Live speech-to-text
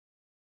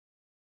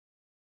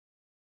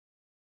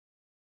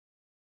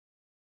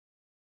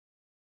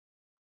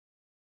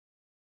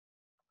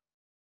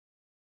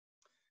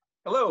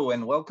Hello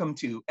and welcome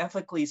to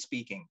Ethically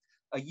Speaking,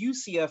 a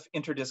UCF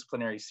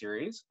interdisciplinary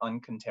series on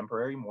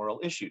contemporary moral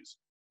issues.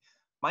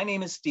 My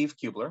name is Steve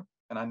Kubler,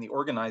 and I'm the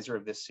organizer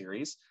of this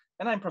series,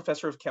 and I'm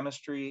professor of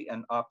chemistry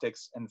and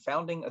optics and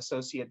founding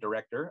associate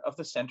director of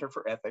the Center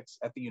for Ethics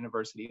at the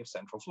University of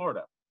Central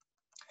Florida.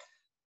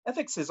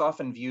 Ethics is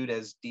often viewed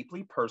as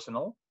deeply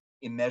personal,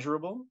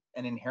 immeasurable,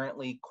 and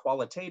inherently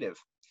qualitative.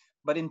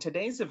 But in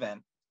today's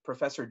event,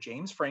 Professor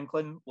James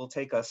Franklin will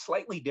take a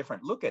slightly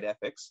different look at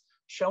ethics,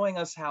 showing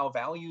us how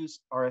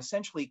values are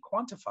essentially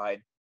quantified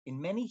in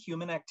many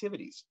human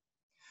activities.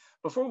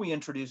 Before we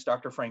introduce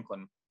Dr.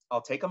 Franklin,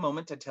 I'll take a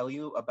moment to tell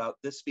you about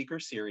this speaker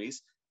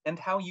series and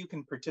how you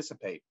can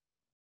participate.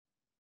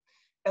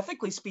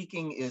 Ethically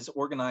Speaking is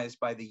organized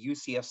by the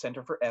UCF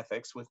Center for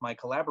Ethics with my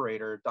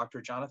collaborator,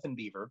 Dr. Jonathan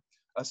Beaver,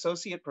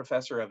 Associate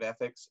Professor of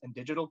Ethics and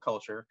Digital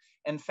Culture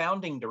and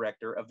founding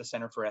director of the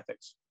Center for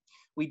Ethics.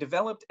 We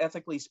developed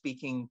Ethically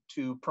Speaking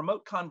to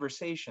promote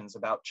conversations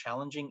about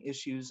challenging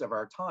issues of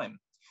our time.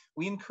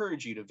 We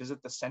encourage you to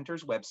visit the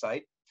center's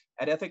website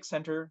at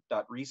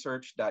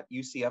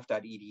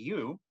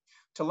ethicscenter.research.ucf.edu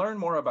to learn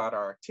more about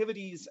our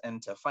activities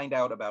and to find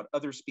out about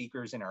other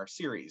speakers in our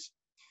series.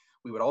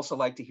 We would also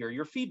like to hear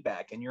your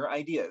feedback and your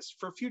ideas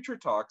for future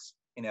talks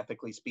in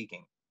Ethically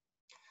Speaking.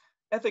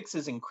 Ethics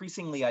is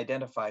increasingly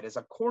identified as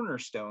a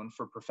cornerstone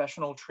for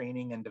professional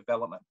training and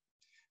development.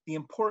 The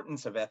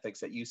importance of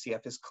ethics at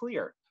UCF is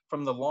clear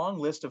from the long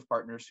list of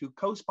partners who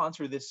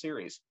co-sponsor this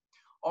series.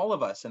 All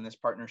of us in this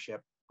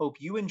partnership hope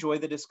you enjoy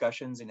the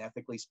discussions in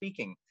Ethically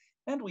Speaking,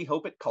 and we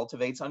hope it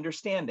cultivates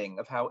understanding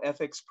of how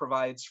ethics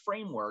provides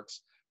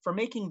frameworks for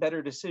making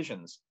better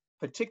decisions,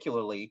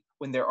 particularly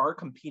when there are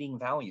competing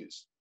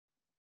values.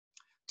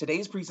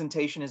 Today's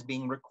presentation is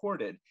being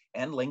recorded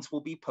and links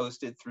will be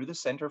posted through the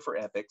Center for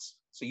Ethics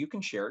so you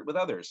can share it with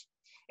others.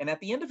 And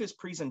at the end of his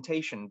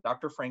presentation,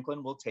 Dr.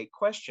 Franklin will take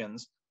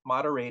questions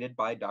moderated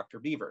by Dr.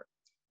 Beaver.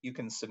 You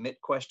can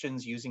submit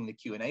questions using the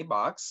Q&A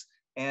box,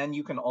 and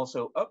you can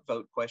also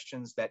upvote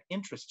questions that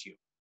interest you.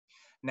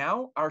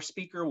 Now, our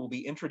speaker will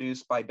be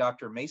introduced by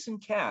Dr. Mason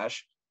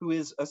Cash, who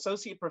is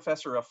Associate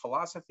Professor of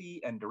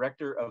Philosophy and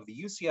Director of the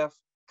UCF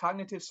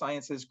Cognitive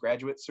Sciences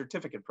Graduate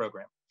Certificate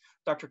Program.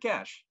 Dr.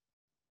 Cash.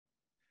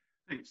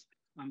 Thanks.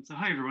 So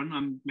hi, everyone.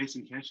 I'm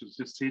Mason Cash, as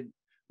just said.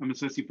 I'm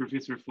Associate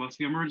Professor of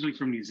Philosophy. I'm originally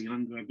from New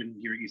Zealand. I've been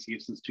here at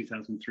UCF since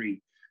 2003.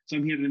 So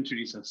I'm here to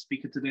introduce our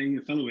speaker today,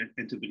 a fellow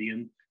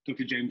Antipodean,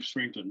 Dr. James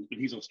Franklin, but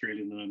he's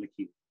Australian and I'm a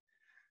Kiwi.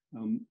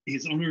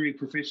 He's honorary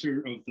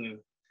professor in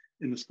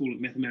the School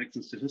of Mathematics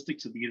and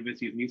Statistics at the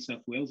University of New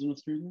South Wales in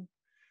Australia.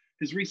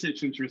 His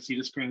research interests he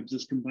describes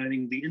as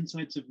combining the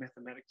insights of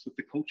mathematics with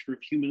the culture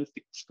of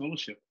humanistic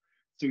scholarship.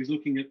 So he's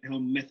looking at how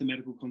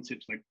mathematical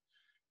concepts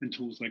and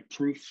tools like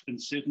proof and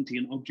certainty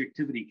and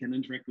objectivity can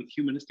interact with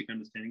humanistic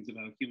understandings of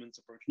how humans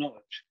approach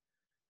knowledge.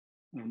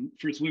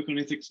 For his work on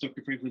ethics,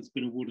 Dr. Franklin's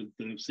been awarded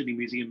the Sydney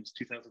Museum's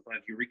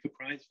 2005 Eureka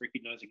Prize,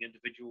 recognizing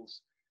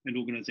individuals and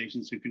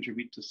organizations who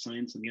contribute to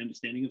science and the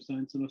understanding of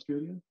science in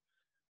Australia.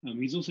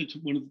 He's also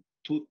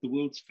taught the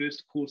world's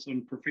first course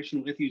on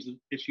professional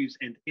issues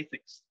and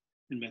ethics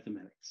in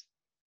mathematics.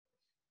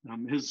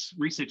 His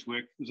research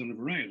work is on a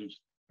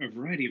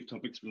variety of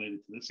topics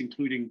related to this,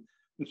 including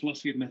the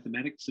philosophy of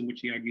mathematics, in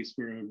which he argues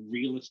for a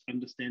realist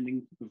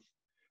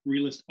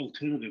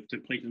alternative to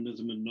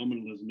Platonism and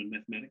nominalism in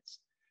mathematics,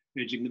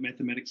 urging that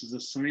mathematics is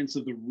a science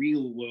of the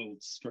real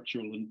world's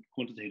structural and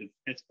quantitative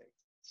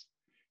aspects.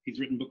 He's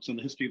written books on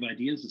the history of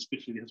ideas,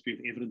 especially the history of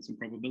evidence and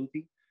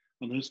probability,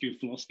 on the history of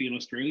philosophy in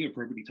Australia,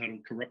 appropriately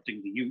titled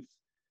Corrupting the Youth.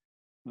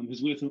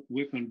 His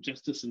work on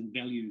justice and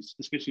values,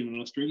 especially in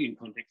an Australian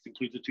context,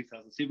 includes a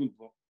 2007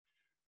 book,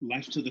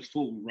 Life to the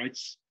Full,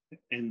 Rights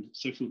and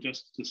Social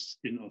Justice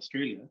in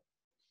Australia,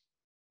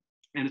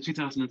 and a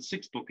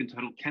 2006 book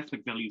entitled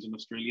Catholic Values in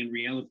Australian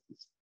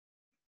Realities.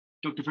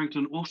 Dr.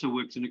 Franklin also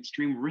works in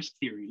extreme risk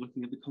theory,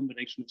 looking at the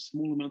combination of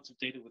small amounts of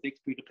data with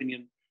expert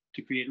opinion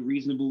to create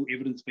reasonable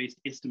evidence-based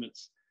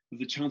estimates of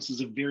the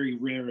chances of very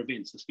rare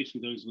events, especially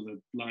those with a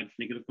large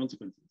negative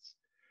consequences.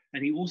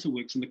 And he also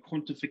works in the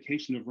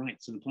quantification of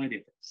rights and applied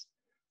ethics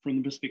from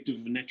the perspective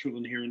of a natural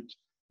inherent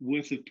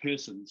worth of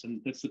persons,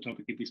 and that's the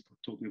topic he'll be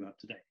talking about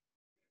today.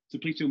 So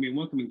please join me in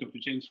welcoming Dr.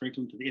 James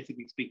Franklin to the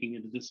Ethically Speaking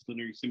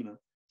Interdisciplinary Seminar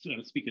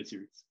Speaker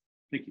Series.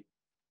 Thank you.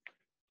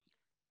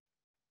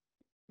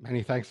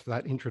 Many thanks for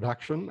that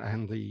introduction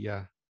and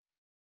the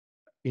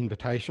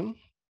invitation.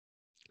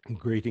 And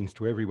greetings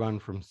to everyone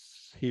from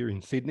here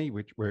in Sydney,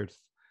 where it's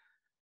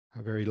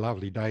a very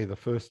lovely day, the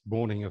first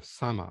morning of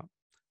summer.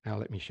 Now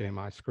let me share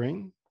my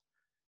screen.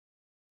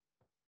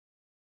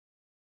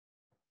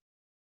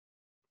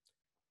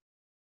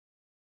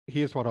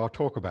 Here's what I'll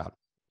talk about.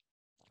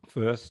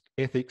 First,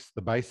 ethics,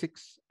 the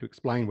basics, to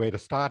explain where to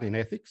start in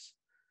ethics.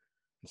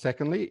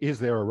 Secondly, is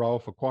there a role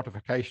for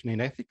quantification in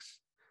ethics?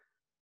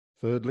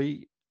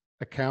 Thirdly,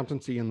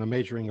 accountancy and the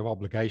measuring of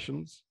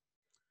obligations.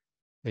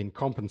 Then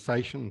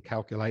compensation and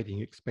calculating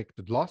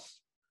expected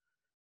loss.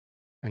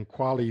 And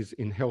QALYs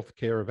in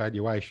healthcare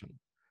evaluation.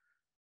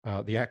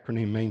 The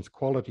acronym means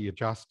quality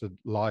adjusted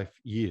life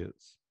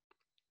years.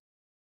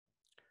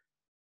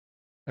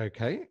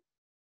 Okay.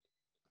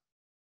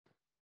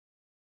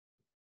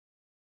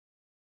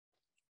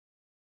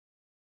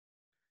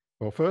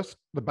 Well, first,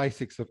 the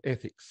basics of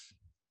ethics.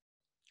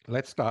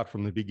 Let's start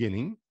from the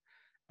beginning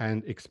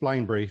and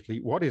explain briefly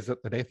what is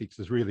it that ethics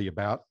is really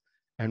about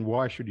and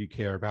why should you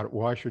care about it?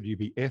 Why should you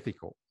be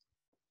ethical?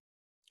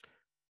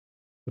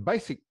 The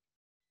basics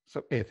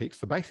of ethics,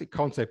 the basic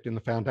concept in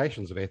the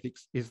foundations of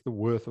ethics is the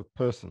worth of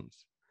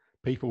persons.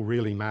 People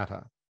really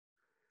matter.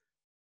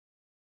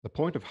 The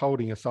point of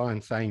holding a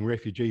sign saying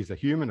refugees are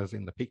human, as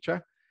in the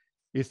picture,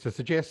 is to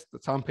suggest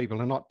that some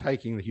people are not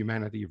taking the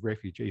humanity of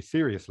refugees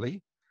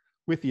seriously,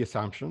 with the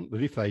assumption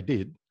that if they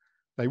did,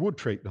 they would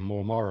treat them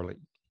more morally.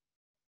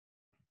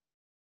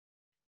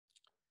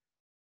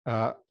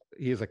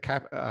 Here's a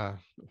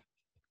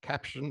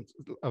caption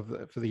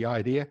for the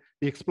idea.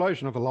 The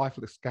explosion of a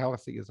lifeless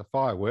galaxy is a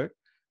firework,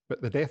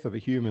 but the death of a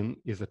human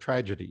is a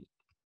tragedy.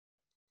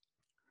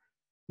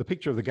 The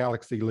picture of the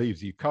galaxy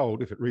leaves you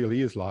cold if it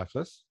really is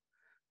lifeless,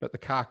 but the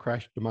car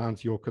crash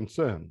demands your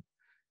concern,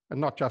 and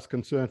not just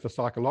concern for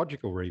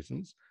psychological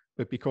reasons,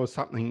 but because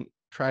something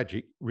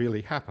tragic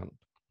really happened.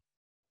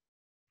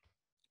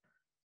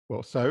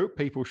 Well, so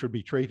people should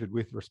be treated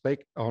with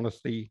respect,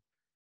 honesty,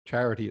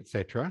 charity,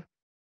 etc.,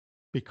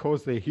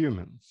 because they're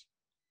humans.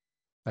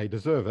 They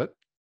deserve it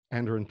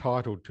and are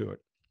entitled to it.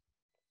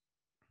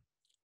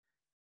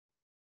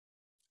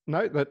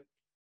 Note that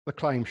the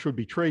claim should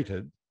be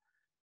treated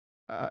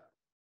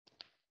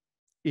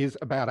is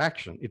about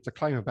action. It's a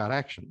claim about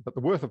action, but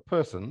the worth of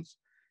persons,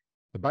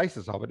 the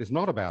basis of it is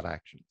not about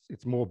actions.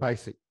 It's more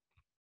basic.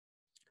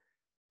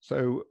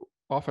 So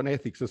often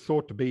ethics is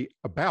thought to be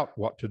about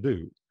what to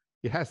do.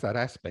 It has that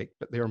aspect,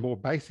 but there are more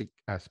basic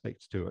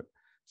aspects to it,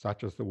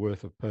 such as the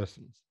worth of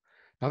persons.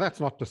 Now,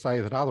 that's not to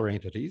say that other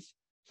entities,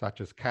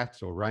 such as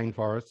cats or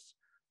rainforests,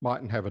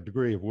 mightn't have a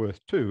degree of worth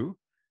too,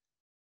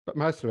 but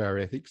most of our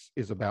ethics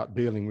is about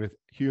dealing with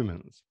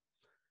humans.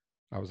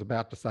 I was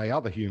about to say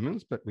other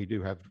humans, but we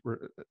do have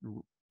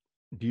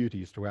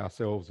duties to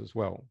ourselves as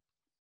well.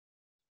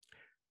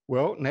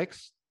 Well,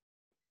 next,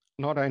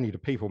 not only do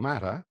people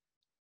matter,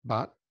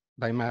 but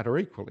they matter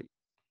equally.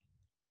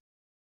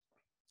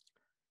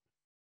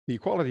 The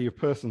equality of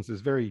persons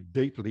is very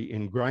deeply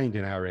ingrained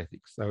in our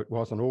ethics, though it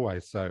wasn't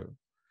always so.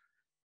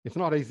 It's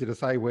not easy to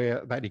say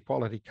where that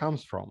equality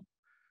comes from.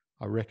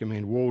 I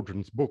recommend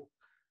Waldron's book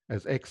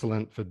as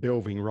excellent for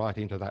delving right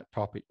into that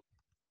topic.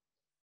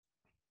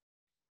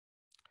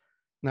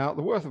 Now,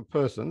 the worth of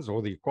persons,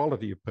 or the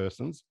equality of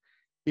persons,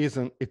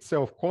 isn't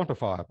itself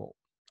quantifiable.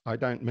 I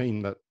don't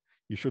mean that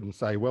you shouldn't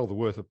say, well, the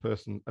worth of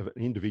an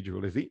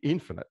individual is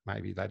infinite.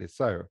 Maybe that is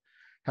so.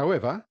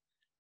 However,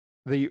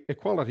 the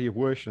equality of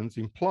persons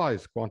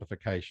implies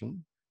quantification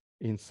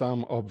in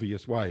some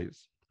obvious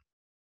ways.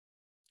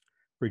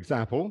 For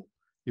example,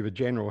 if a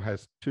general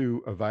has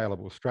two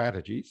available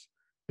strategies,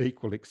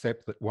 equal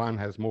except that one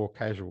has more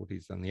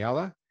casualties than the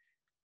other,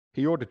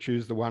 he ought to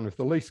choose the one with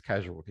the least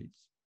casualties.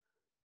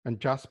 And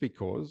just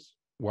because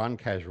one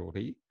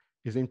casualty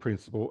is in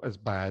principle as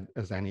bad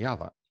as any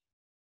other.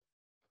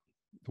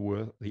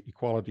 The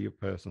equality of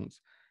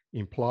persons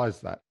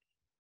implies that.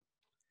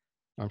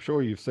 I'm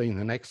sure you've seen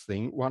the next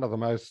thing. One of the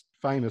most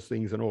famous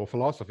things in all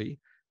philosophy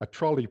are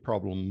trolley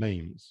problem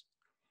memes.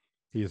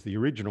 Here's the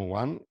original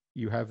one.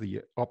 You have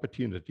the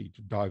opportunity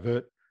to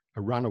divert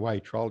a runaway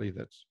trolley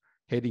that's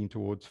heading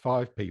towards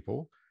 5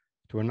 people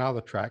to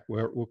another track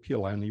where it will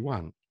kill only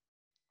 1.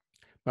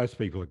 Most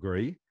people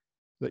agree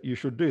that you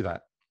should do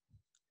that.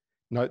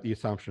 Note the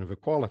assumption of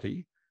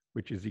equality,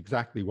 which is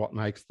exactly what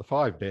makes the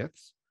 5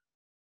 deaths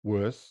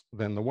worse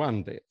than the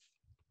 1 death.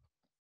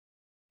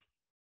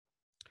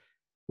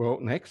 Well,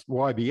 next,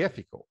 why be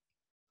ethical?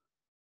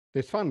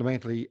 There's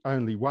fundamentally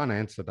only one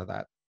answer to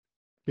that,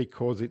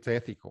 because it's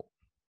ethical.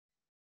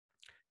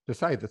 To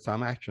say that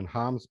some action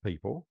harms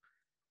people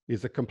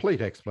is a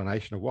complete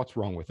explanation of what's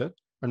wrong with it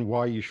and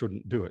why you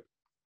shouldn't do it.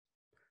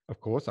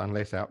 Of course,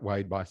 unless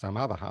outweighed by some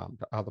other harm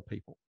to other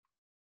people.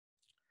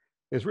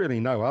 There's really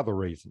no other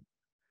reason.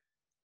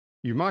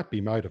 You might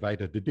be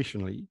motivated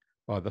additionally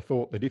by the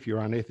thought that if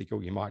you're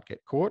unethical, you might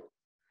get caught,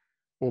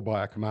 or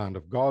by a command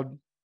of God,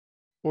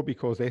 or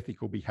because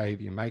ethical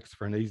behavior makes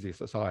for an easier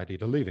society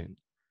to live in.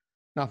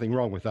 Nothing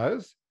wrong with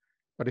those,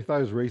 but if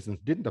those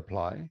reasons didn't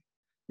apply,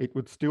 it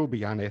would still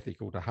be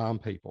unethical to harm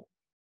people.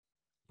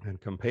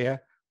 And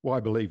compare, why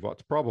believe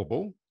what's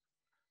probable?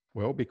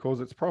 Well,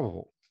 because it's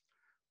probable.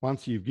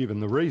 Once you've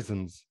given the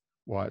reasons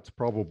why it's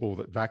probable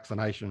that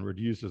vaccination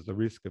reduces the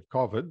risk of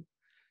COVID,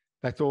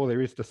 that's all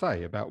there is to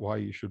say about why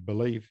you should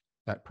believe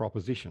that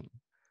proposition.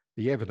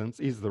 The evidence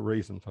is the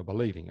reason for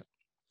believing it.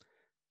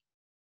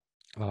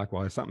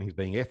 Likewise, something's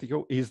being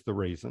ethical is the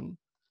reason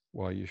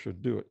why you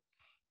should do it.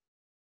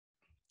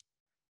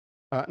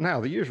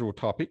 Now, the usual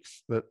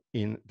topics that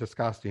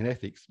discussed in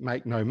ethics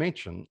make no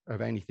mention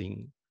of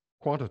anything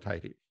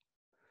quantitative.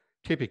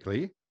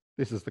 Typically,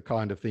 this is the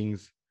kind of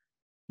things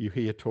you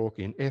hear talk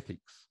in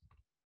ethics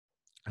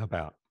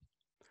about.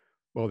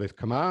 Well, there's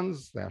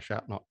commands, thou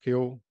shalt not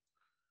kill,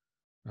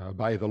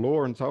 obey the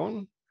law and so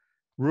on.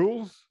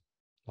 Rules,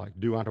 like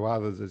do unto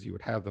others as you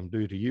would have them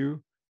do to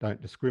you,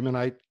 don't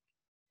discriminate.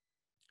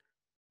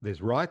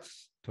 There's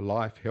rights to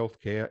life,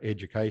 healthcare,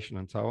 education,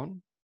 and so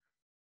on.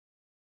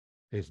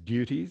 There's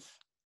duties,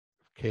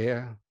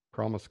 care,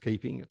 promise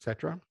keeping,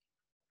 etc.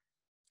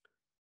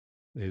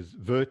 There's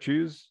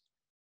virtues,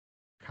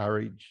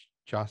 courage,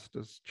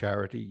 justice,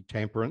 charity,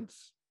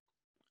 temperance.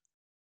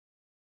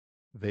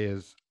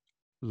 There's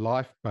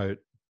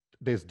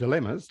there's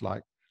dilemmas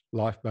like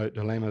lifeboat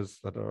dilemmas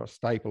that are a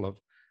staple of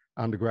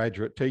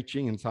undergraduate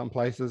teaching in some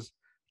places,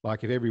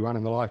 like if everyone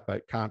in the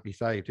lifeboat can't be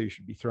saved, who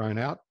should be thrown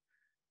out?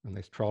 And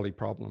there's trolley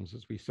problems,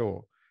 as we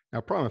saw.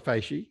 Now, prima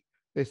facie,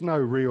 there's no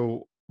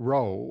real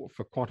role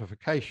for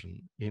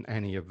quantification in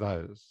any of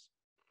those.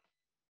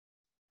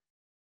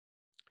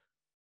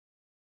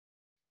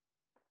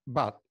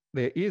 But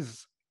there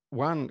is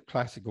one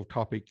classical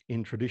topic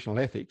in traditional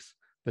ethics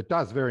that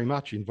does very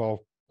much involve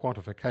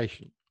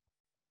quantification.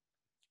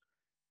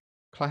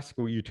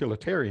 Classical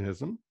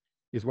utilitarianism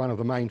is one of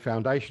the main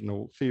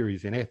foundational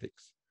theories in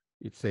ethics.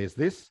 It says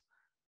this,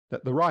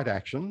 that the right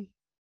action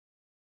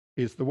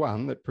is the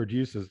one that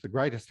produces the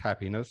greatest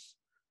happiness,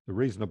 the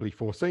reasonably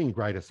foreseen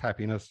greatest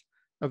happiness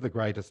of the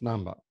greatest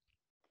number.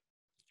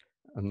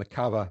 And the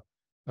cover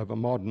of a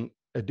modern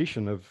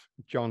edition of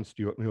John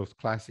Stuart Mill's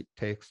classic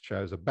text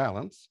shows a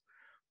balance,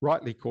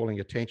 rightly calling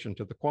attention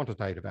to the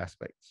quantitative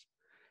aspects.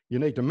 You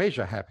need to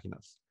measure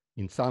happiness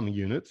in some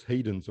units,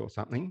 hedons or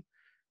something,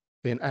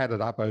 then add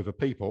it up over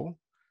people,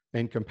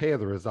 then compare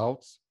the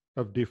results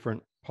of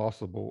different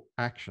possible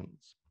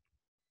actions.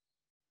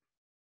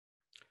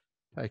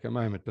 Take a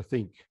moment to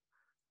think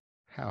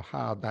how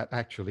hard that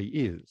actually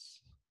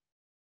is.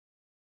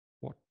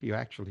 What do you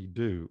actually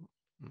do?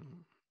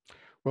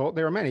 Well,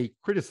 there are many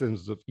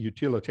criticisms of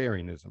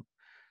utilitarianism.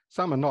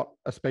 Some are not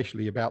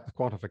especially about the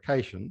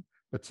quantification,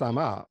 but some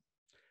are,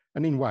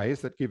 and in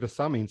ways that give us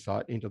some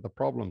insight into the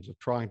problems of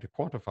trying to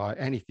quantify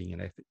anything in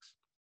ethics.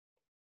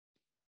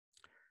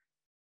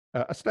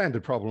 A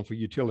standard problem for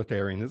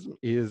utilitarianism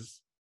is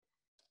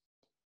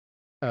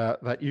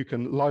that you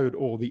can load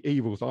all the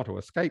evils onto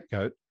a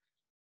scapegoat,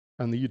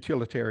 and the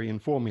utilitarian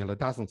formula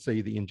doesn't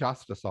see the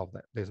injustice of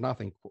that. There's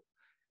nothing,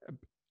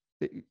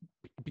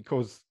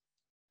 because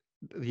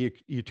the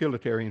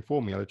utilitarian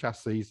formula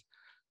just sees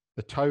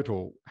the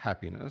total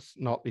happiness,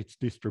 not its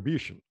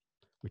distribution,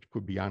 which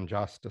could be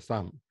unjust to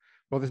some.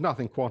 Well, there's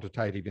nothing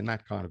quantitative in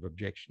that kind of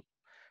objection.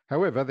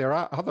 However, there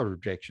are other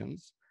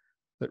objections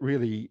that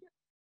really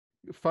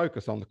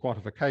focus on the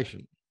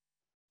quantification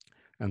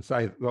and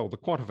say, well, the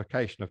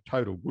quantification of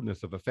total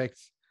goodness of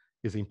effects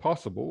is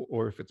impossible,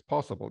 or if it's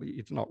possible,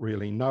 it's not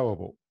really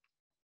knowable.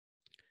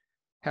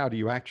 How do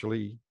you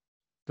actually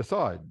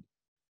decide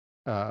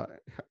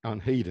on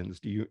hedons?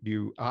 Do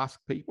you ask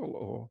people,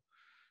 or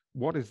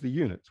what is the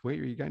units? Where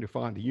are you going to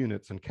find the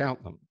units and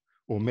count them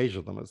or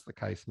measure them, as the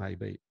case may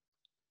be?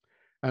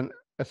 And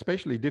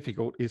especially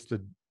difficult is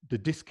the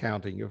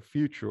discounting of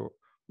future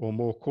or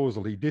more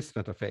causally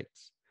distant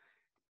effects.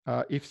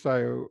 If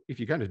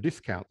you're going to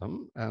discount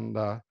them, and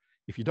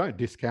if you don't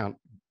discount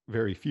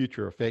very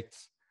future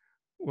effects,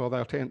 well,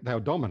 they'll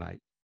dominate,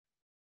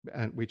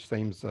 and which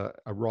seems a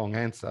wrong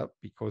answer,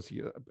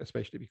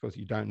 especially because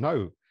you don't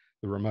know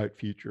the remote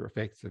future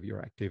effects of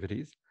your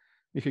activities.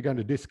 If you're going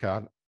to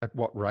discount, at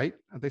what rate?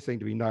 There seem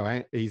to be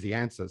no easy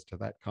answers to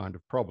that kind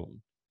of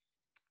problem.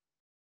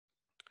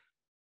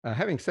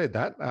 Having said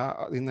that,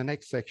 in the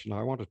next section,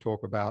 I want to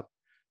talk about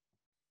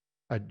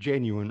a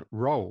genuine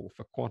role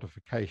for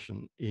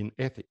quantification in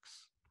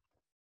ethics.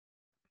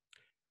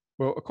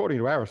 Well, according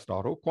to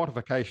Aristotle,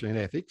 quantification in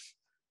ethics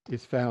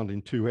is found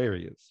in two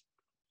areas,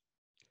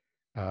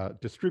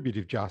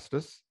 distributive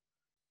justice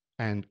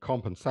and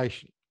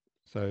compensation.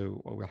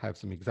 So we'll have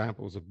some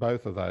examples of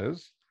both of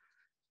those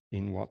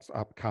in what's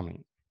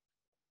upcoming.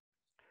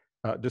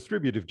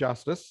 Distributive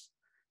justice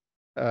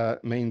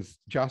means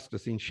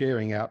justice in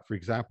sharing out, for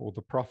example,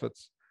 the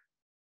profits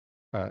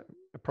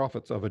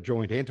of a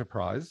joint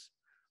enterprise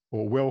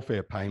or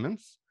welfare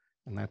payments,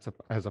 and that's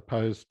as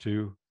opposed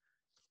to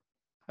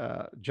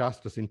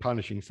justice in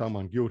punishing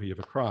someone guilty of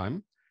a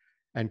crime.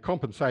 And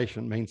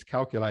compensation means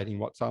calculating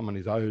what someone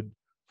is owed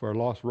for a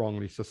loss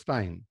wrongly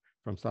sustained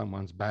from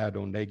someone's bad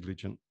or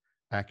negligent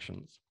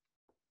actions.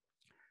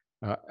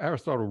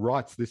 Aristotle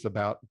writes this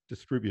about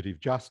distributive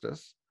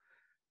justice.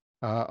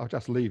 I'll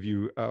just leave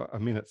you a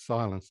minute's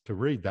silence to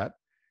read that.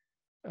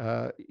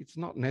 It's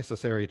not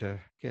necessary to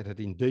get it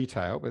in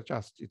detail, but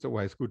it's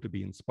always good to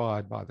be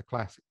inspired by the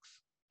classics.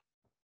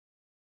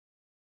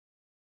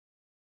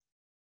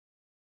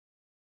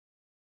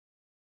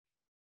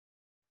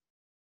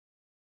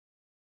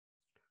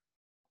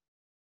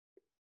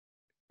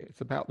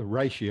 It's about the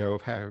ratio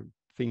of how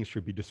things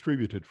should be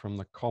distributed from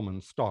the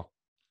common stock.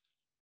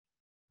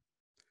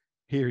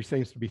 Here he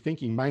seems to be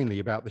thinking mainly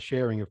about the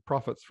sharing of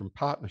profits from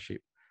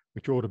partnership,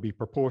 which ought to be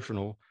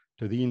proportional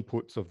to the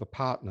inputs of the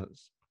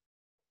partners.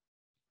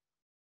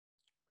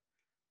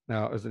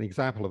 Now, as an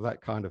example of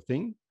that kind of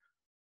thing,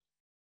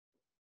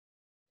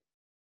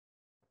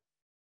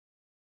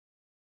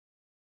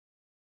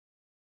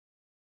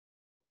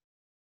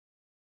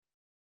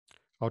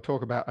 I'll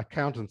talk about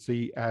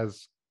accountancy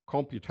as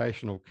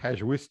computational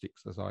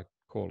casuistics, as I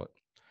call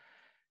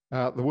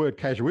it. The word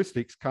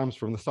casuistics comes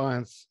from the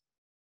science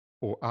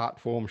or art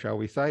form, shall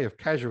we say, of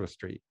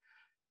casuistry,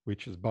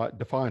 which is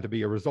defined to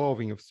be a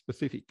resolving of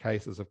specific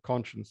cases of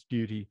conscience,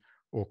 duty,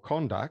 or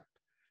conduct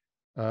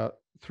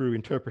through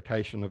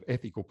interpretation of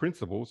ethical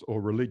principles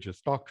or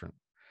religious doctrine.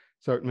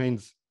 So it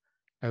means,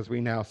 as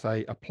we now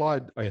say,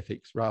 applied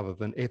ethics rather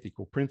than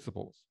ethical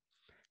principles.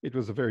 It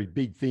was a very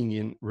big thing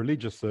in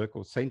religious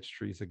circles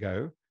centuries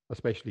ago,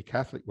 especially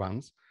Catholic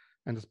ones,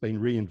 and it's been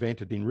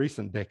reinvented in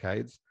recent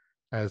decades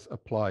as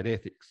applied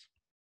ethics.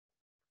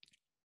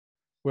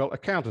 Well,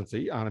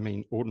 accountancy, I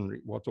mean,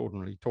 what's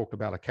ordinarily talked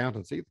about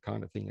accountancy, the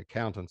kind of thing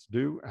accountants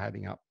do,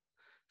 adding up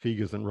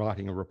figures and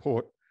writing a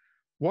report.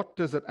 What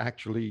does it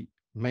actually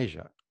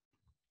measure?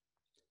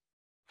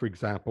 For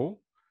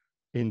example,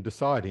 in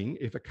deciding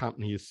if a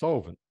company is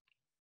solvent,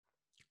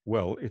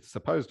 well, it's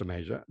supposed to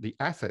measure the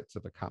assets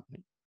of a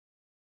company.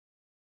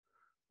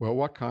 Well,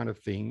 what kind of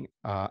thing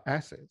are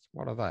assets?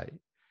 What are they?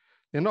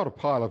 They're not a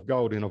pile of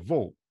gold in a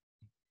vault,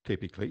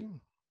 typically,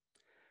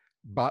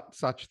 but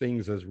such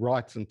things as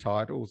rights and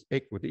titles,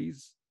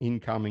 equities,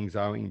 incomings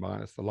owing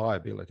minus the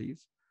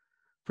liabilities.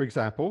 For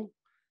example,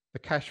 the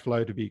cash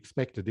flow to be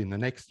expected in the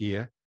next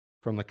year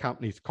from the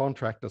company's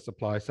contract to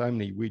supply so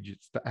many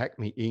widgets to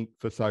Acme Inc.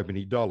 for so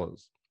many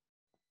dollars.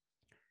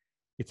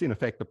 It's in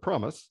effect a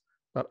promise,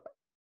 but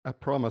a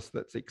promise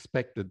that's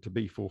expected to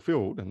be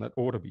fulfilled and that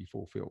ought to be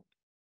fulfilled.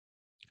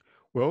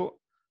 Well,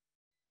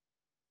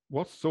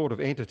 what sort of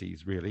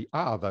entities really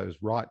are those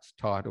rights,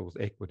 titles,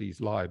 equities,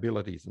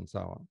 liabilities, and so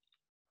on?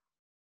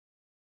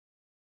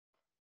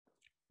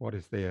 What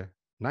is their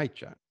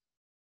nature?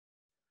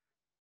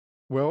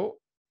 Well,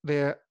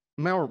 they're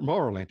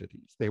moral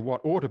entities. They're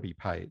what ought to be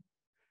paid,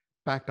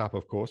 backed up,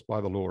 of course,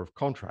 by the law of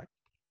contract.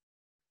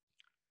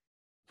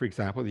 For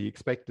example, the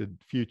expected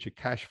future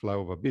cash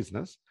flow of a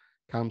business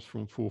comes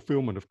from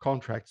fulfillment of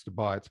contracts to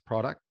buy its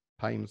product,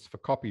 payments for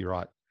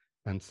copyright,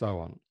 and so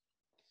on.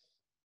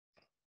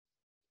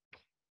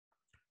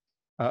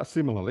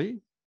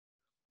 Similarly,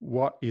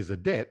 what is a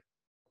debt?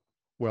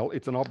 Well,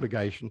 it's an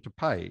obligation to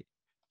pay.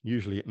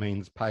 Usually it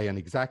means pay an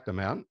exact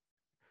amount,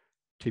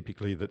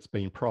 typically that's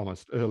been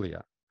promised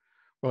earlier.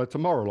 Well, it's a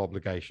moral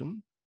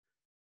obligation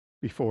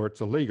before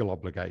it's a legal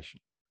obligation.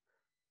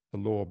 The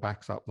law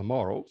backs up the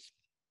morals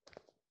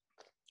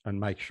and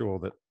makes sure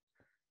that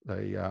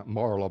the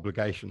moral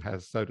obligation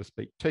has, so to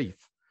speak,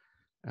 teeth,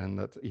 and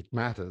that it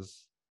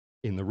matters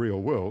in the real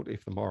world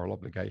if the moral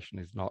obligation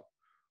is not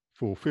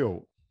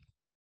fulfilled.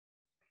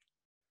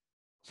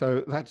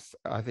 So that's,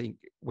 I think,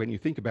 when you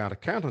think about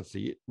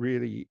accountancy, it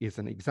really is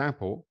an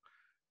example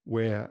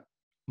where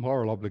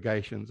moral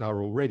obligations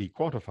are already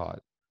quantified,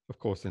 of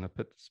course, in a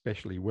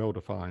especially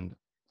well-defined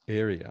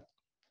area.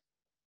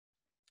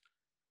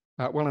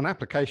 Well, an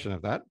application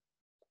of that,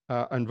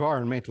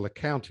 environmental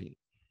accounting.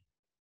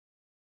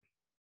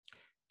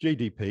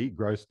 GDP,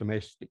 gross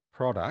domestic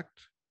product,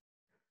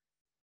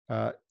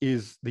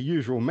 is the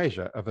usual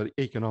measure of the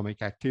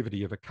economic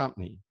activity of a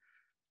company,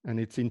 and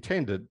it's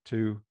intended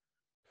to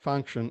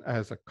function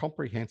as a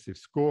comprehensive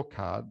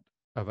scorecard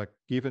of a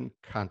given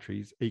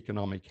country's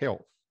economic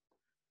health.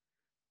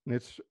 And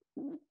it's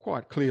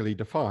quite clearly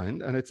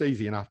defined, and it's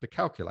easy enough to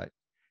calculate.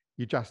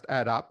 You just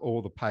add up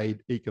all the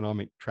paid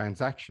economic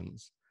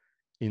transactions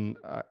in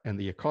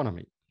the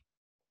economy.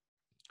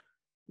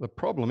 The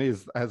problem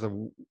is, as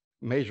a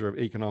measure of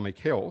economic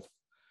health,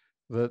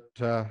 that,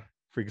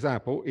 for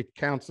example, it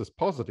counts as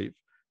positive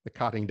the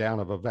cutting down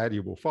of a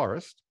valuable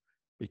forest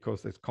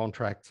because there's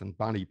contracts and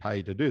money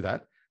paid to do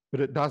that, but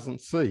it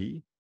doesn't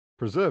see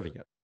preserving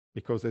it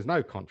because there's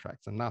no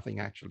contracts and nothing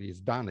actually is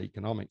done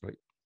economically.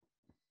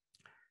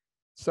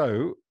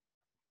 So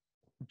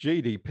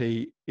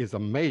GDP is a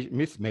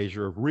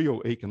mismeasure of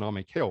real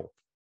economic health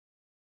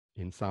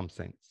in some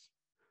sense.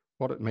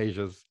 What it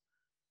measures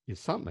is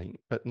something,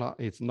 but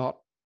it's not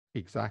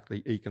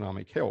exactly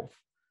economic health.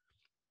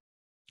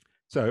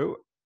 So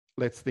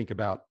let's think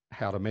about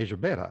how to measure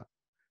better.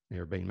 There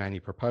have been many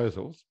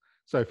proposals.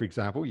 So for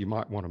example, you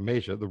might want to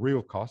measure the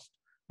real cost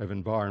of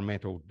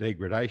environmental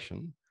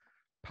degradation,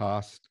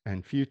 past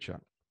and future.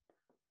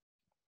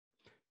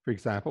 For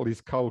example,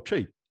 is coal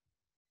cheap?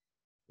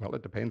 Well,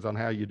 it depends on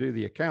how you do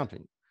the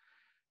accounting.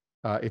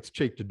 It's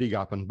cheap to dig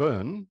up and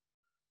burn,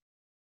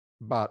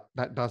 but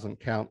that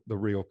doesn't count the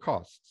real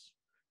costs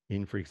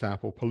in, for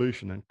example,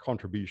 pollution and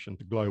contribution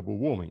to global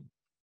warming.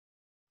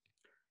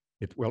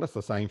 Well, it's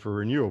the same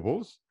for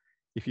renewables.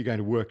 If you're going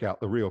to work out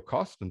the real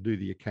cost and do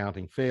the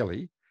accounting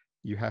fairly,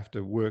 you have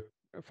to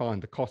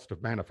find the cost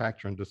of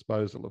manufacture and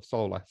disposal of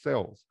solar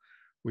cells,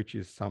 which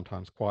is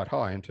sometimes quite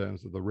high in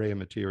terms of the rare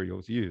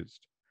materials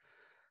used.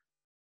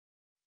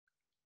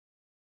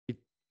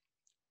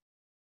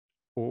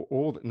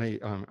 All that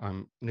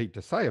I need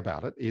to say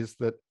about it is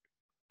that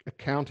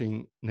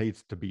accounting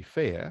needs to be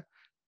fair,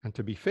 and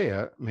to be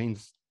fair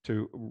means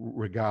to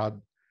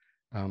regard,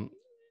 to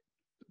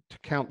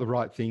count the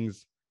right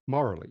things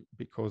morally,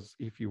 because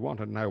if you want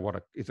to know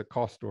what is a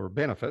cost or a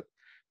benefit,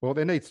 well,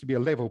 there needs to be a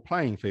level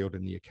playing field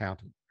in the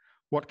accounting.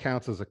 What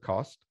counts as a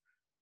cost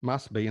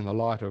must be in the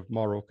light of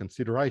moral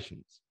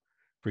considerations.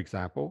 For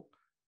example,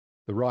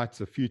 the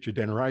rights of future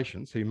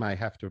generations who may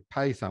have to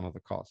pay some of the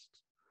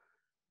costs.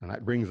 And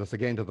that brings us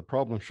again to the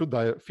problem, should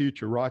the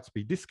future rights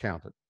be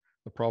discounted?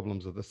 The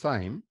problems are the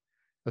same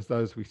as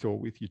those we saw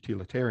with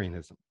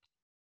utilitarianism.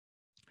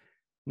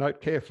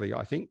 Note carefully,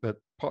 I think, that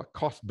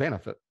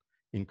cost-benefit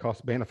in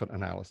cost-benefit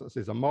analysis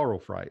is a moral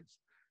phrase.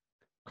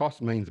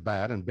 Cost means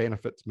bad and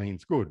benefits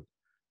means good.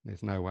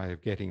 There's no way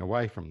of getting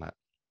away from that.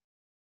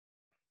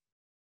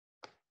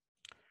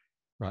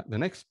 Right, the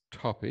next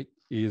topic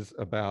is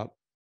about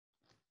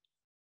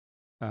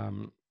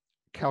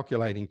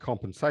calculating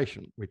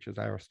compensation, which, as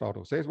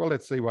Aristotle says. Well,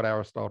 let's see what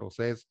Aristotle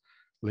says.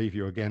 Leave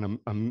you again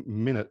a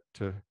minute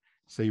to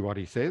see what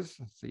he says.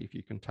 See if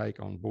you can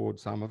take on board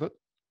some of it.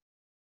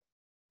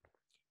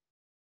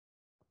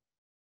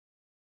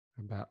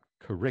 About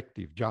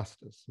corrective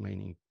justice,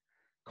 meaning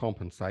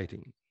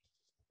compensating.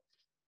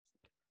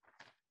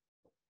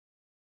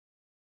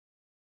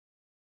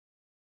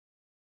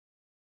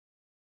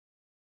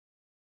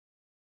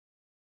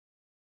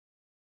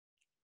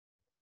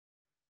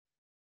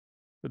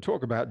 The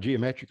talk about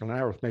geometrical and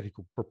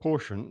arithmetical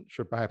proportion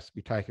should perhaps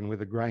be taken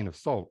with a grain of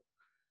salt.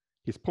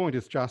 His point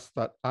is just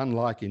that,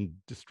 unlike in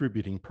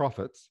distributing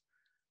profits,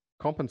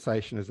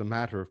 compensation is a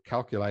matter of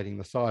calculating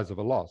the size of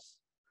a loss.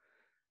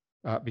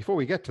 Before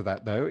we get to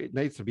that, though, it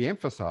needs to be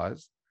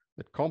emphasized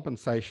that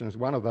compensation is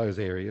one of those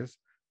areas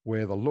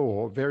where the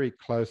law very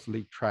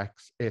closely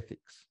tracks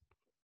ethics.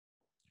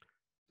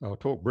 I'll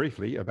talk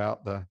briefly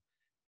about the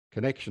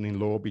connection in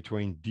law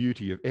between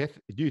duty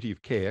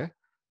of care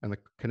and the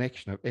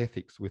connection of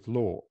ethics with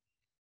law.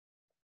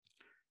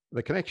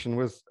 The connection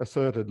was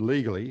asserted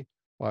legally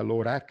by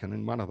Lord Atkin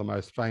in one of the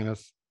most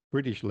famous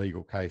British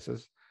legal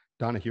cases,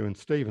 Donoghue and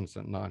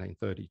Stevenson,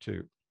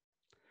 1932.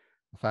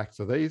 The facts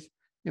are these.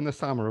 In the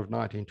summer of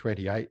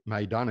 1928,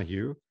 May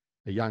Donoghue,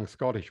 a young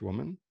Scottish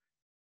woman,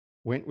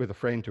 went with a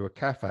friend to a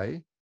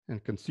cafe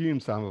and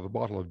consumed some of a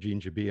bottle of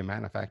ginger beer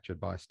manufactured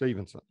by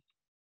Stevenson.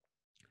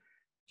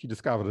 She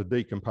discovered a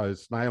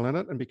decomposed snail in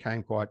it and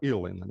became quite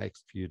ill in the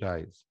next few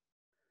days.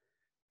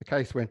 The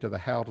case went to the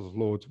House of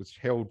Lords, which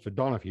held for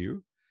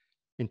Donoghue,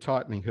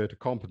 entitling her to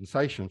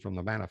compensation from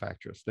the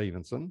manufacturer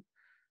Stevenson,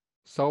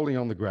 solely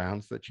on the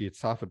grounds that she had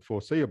suffered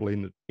foreseeable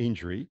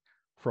injury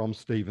from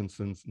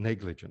Stevenson's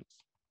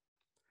negligence.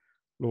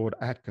 Lord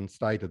Atkin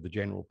stated the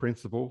general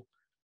principle: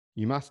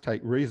 you must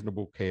take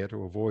reasonable care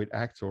to avoid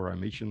acts or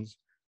omissions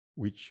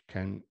which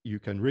you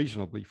can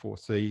reasonably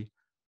foresee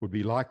would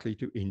be likely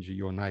to injure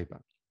your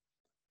neighbour.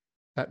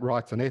 That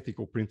writes an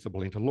ethical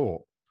principle into law.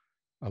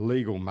 A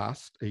moral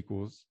must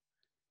equals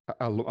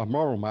a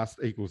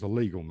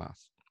legal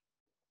must.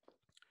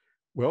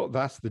 Well,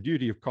 thus the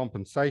duty of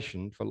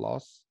compensation for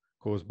loss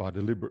caused by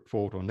deliberate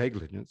fault or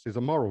negligence is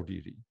a moral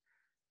duty,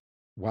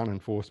 one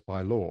enforced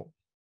by law.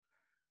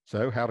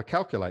 So how to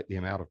calculate the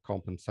amount of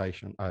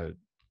compensation owed?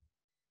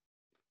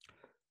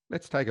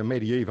 Let's take a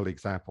medieval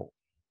example.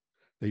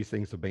 These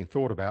things have been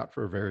thought about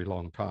for a very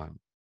long time.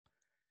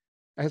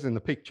 As in the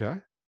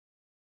picture,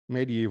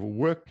 medieval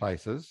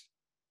workplaces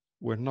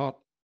were not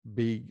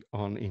big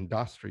on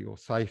industrial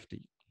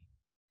safety.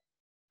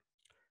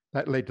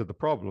 That led to the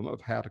problem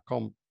of how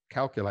to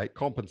calculate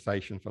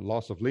compensation for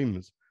loss of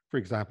limbs, for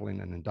example, in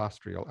an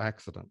industrial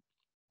accident.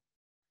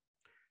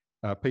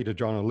 Peter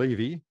John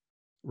O'Leary,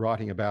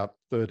 writing about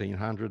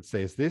 1300,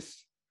 says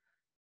this: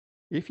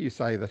 if you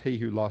say that he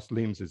who lost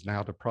limbs is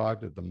now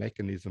deprived of the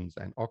mechanisms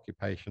and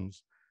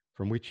occupations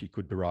from which he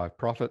could derive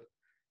profit,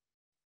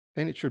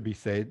 then it should be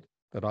said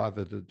that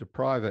either the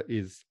depriver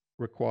is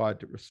required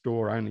to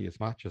restore only as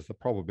much as the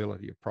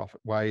probability of profit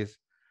weighs,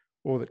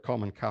 or that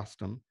common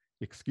custom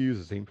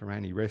excuses him from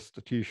any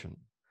restitution.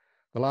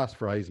 The last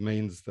phrase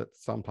means that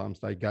sometimes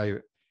they go,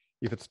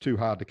 if it's too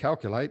hard to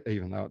calculate,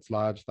 even though it's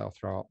large, they'll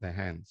throw up their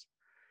hands.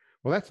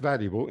 Well, that's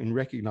valuable in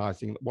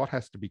recognizing that what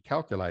has to be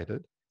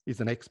calculated is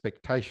an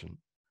expectation,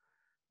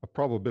 a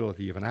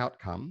probability of an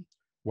outcome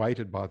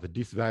weighted by the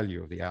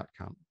disvalue of the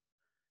outcome.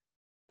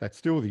 That's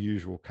still the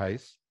usual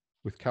case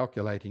with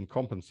calculating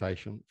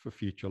compensation for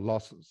future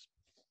losses.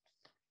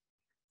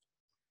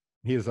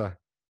 Here's a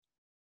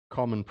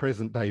common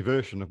present-day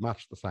version of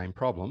much the same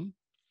problem.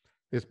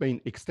 There's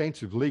been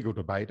extensive legal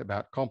debate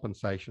about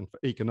compensation for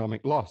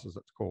economic loss, as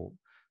it's called.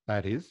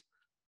 That is,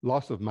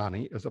 loss of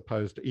money as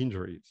opposed to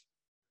injuries.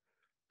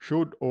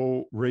 Should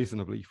all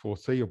reasonably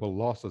foreseeable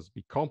losses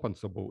be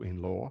compensable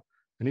in law,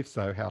 and if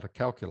so, how to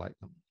calculate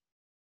them?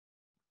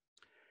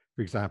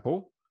 For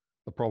example,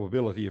 the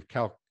probability of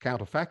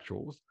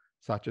counterfactuals,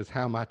 such as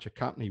how much a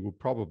company would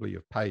probably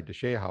have paid to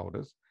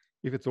shareholders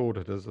if its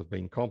auditors have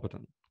been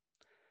competent.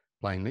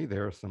 Plainly,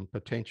 there are some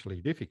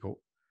potentially difficult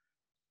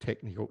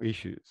technical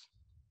issues.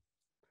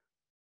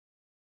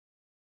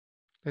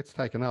 Let's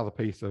take another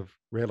piece of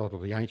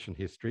relatively ancient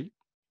history.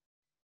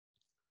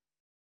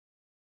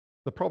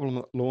 The problem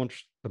that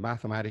launched the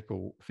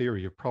mathematical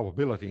theory of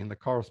probability in the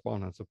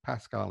correspondence of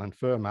Pascal and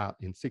Fermat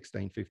in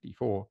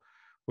 1654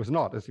 was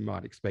not, as you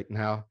might expect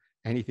now,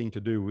 anything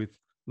to do with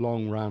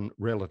long-run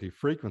relative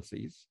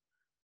frequencies.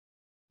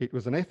 It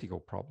was an ethical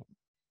problem.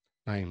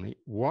 namely,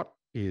 what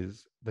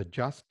is the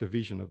just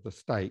division of the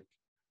stake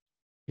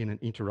in an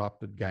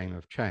interrupted game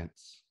of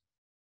chance?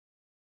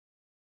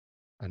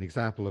 An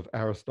example of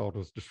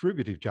Aristotle's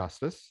distributive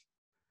justice,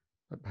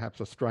 but perhaps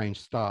a strange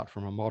start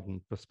from a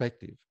modern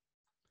perspective.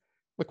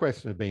 The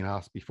question had been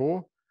asked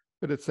before,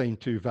 but it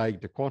seemed too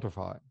vague to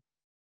quantify.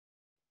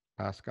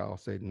 Pascal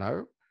said,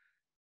 no,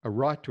 a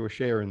right to a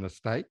share in the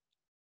stake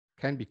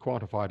can be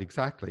quantified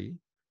exactly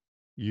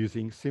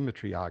using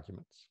symmetry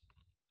arguments.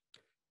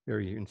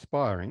 Very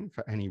inspiring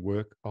for any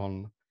work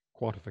on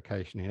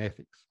quantification in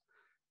ethics.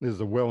 This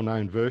is a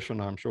well-known version,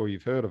 I'm sure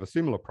you've heard, of a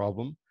similar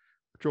problem,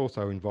 which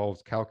also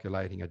involves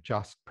calculating a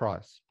just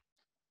price.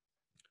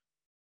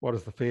 What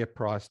is the fair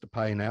price to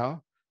pay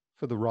now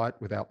for the right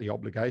without the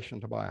obligation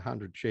to buy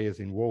 100 shares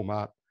in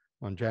Walmart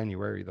on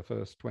January the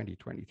 1st,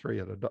 2023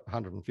 at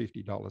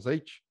 $150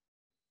 each,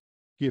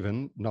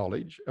 given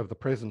knowledge of the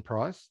present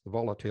price, the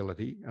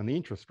volatility, and the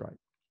interest rate?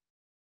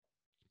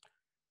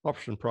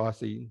 Option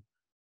pricing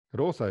had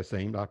also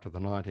seemed, after the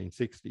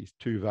 1960s,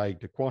 too vague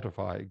to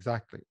quantify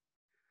exactly.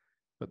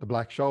 But the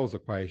Black-Scholes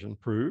equation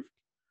proved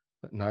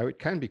that no, it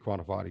can be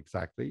quantified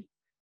exactly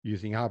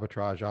using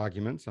arbitrage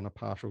arguments and a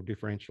partial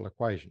differential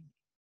equation,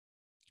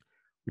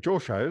 which all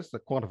shows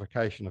that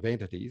quantification of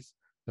entities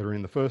that are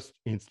in the first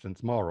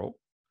instance moral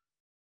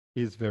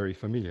is very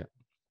familiar.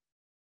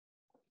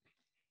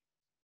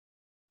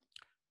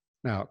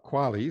 Now,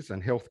 QALYs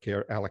and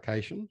healthcare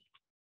allocation.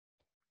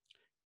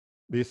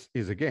 This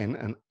is again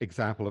an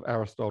example of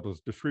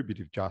Aristotle's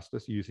distributive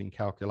justice using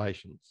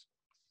calculations.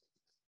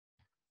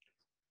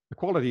 The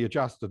quality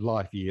adjusted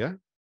life year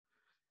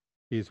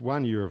is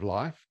 1 year of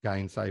life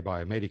gained, say,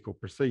 by a medical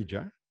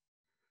procedure,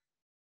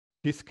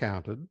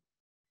 discounted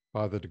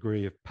by the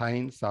degree of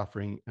pain,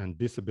 suffering, and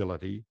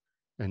disability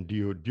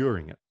endured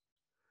during it.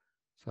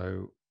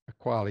 So a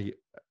QALY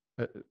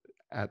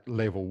at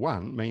level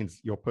 1 means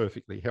you're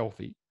perfectly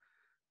healthy.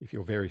 If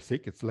you're very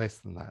sick, it's less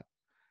than that.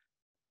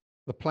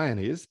 The plan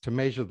is to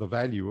measure the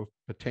value of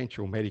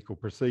potential medical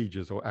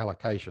procedures or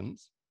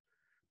allocations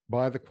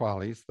by the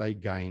QALYs they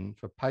gain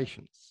for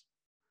patients.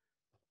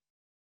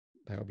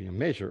 There'll be a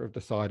measure of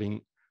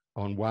deciding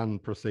on one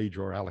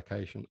procedure or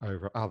allocation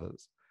over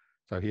others.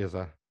 So here's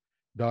a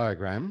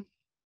diagram.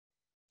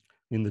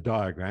 In the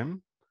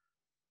diagram,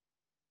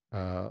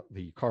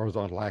 the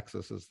horizontal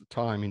axis is the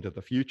time into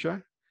the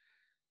future.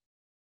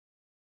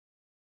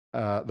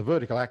 The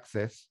vertical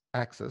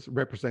axis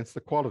represents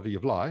the quality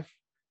of life,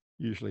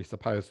 usually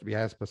supposed to be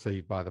as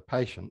perceived by the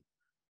patient.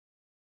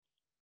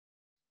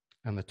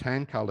 And the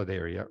tan-coloured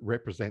area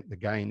represent the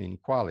gain in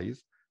QALYs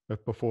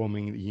of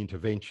performing the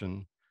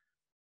intervention,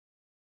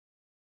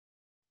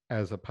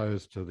 as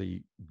opposed to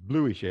the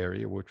bluish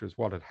area, which is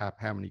what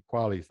how many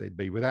QALYs there'd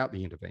be without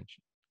the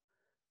intervention.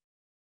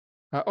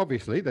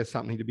 Obviously, there's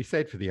something to be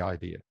said for the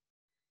idea.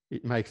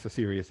 It makes a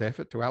serious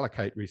effort to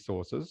allocate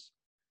resources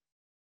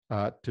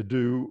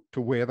to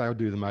where they'll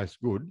do the most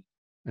good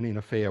and in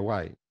a fair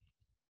way.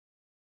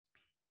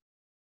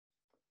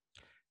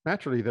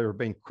 Naturally, there have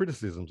been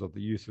criticisms of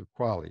the use of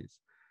QALYs,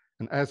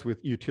 and as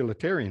with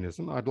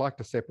utilitarianism, I'd like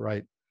to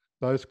separate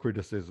those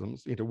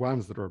criticisms into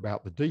ones that are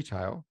about the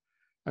detail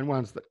and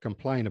ones that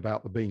complain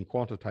about the being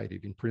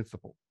quantitative in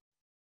principle.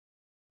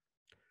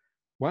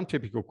 One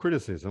typical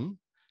criticism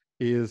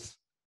is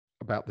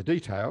about the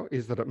detail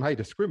is that it may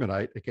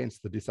discriminate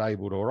against the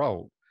disabled or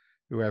old,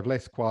 who have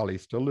less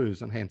QALYs to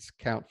lose and hence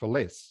count for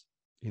less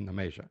in the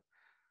measure.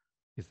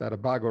 Is that a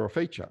bug or a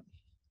feature?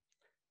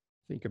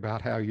 Think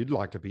about how you'd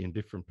like to be in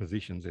different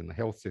positions in the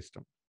health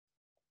system.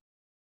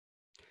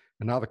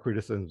 Another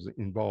criticism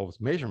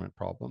involves measurement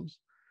problems.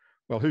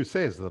 Well, who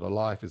says that a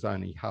life is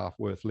only half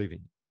worth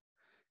living?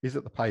 Is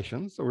it the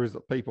patients or is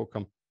it people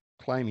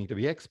claiming to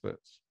be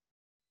experts?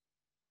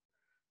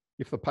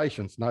 If the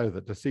patients know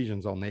that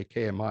decisions on their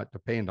care might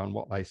depend on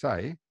what they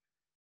say,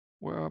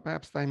 well,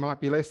 perhaps they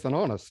might be less than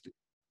honest.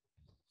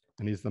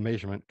 And is the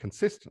measurement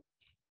consistent?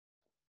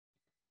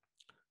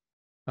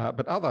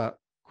 But other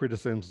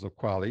criticisms of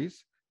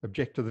QALYs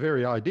object to the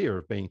very idea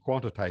of being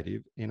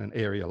quantitative in an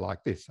area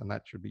like this, and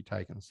that should be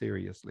taken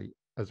seriously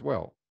as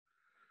well.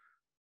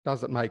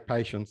 Does it make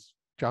patients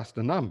just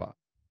a number?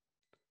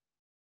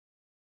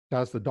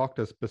 Does the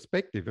doctor's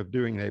perspective of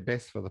doing their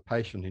best for the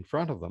patient in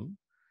front of them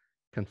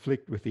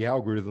conflict with the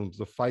algorithms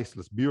of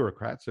faceless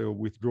bureaucrats who are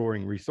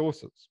withdrawing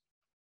resources?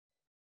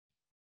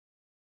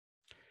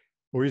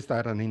 Or is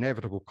that an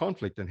inevitable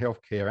conflict in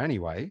healthcare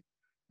anyway,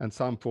 and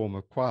some form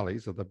of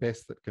QALYs are the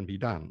best that can be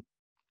done?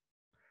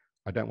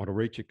 I don't want to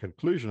reach a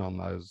conclusion on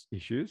those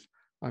issues.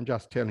 I'm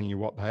just telling you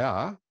what they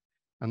are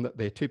and that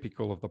they're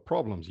typical of the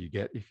problems you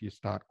get if you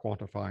start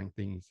quantifying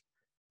things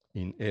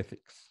in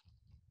ethics.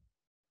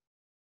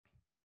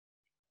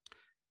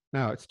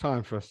 Now it's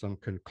time for some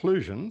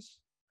conclusions.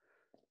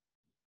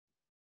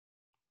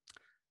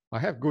 I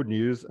have good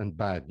news and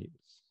bad news.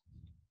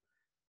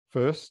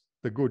 First,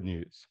 the good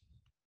news.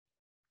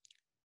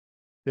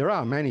 There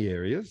are many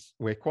areas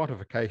where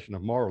quantification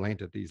of moral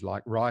entities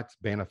like rights,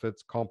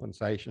 benefits,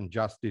 compensation,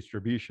 just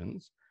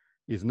distributions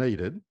is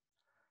needed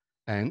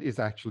and is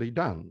actually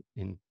done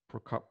in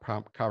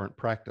current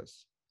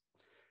practice.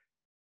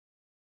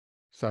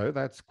 So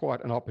that's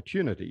quite an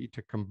opportunity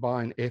to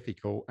combine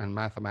ethical and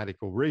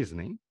mathematical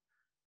reasoning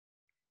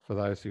for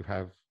those who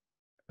have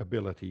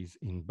abilities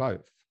in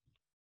both.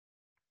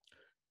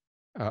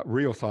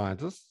 Real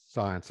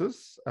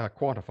sciences are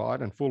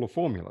quantified and full of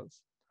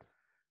formulas.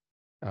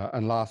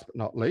 And last but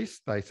not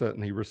least, they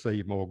certainly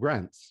receive more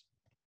grants.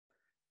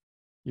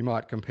 You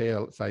might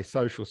compare, say,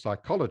 social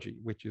psychology,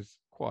 which is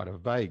quite a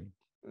vague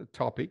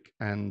topic,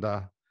 and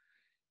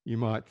you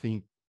might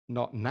think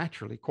not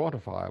naturally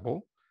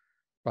quantifiable,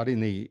 but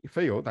in the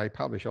field, they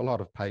publish a lot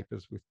of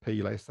papers with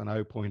P less than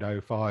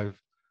 0.05,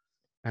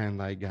 and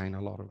they gain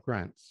a lot of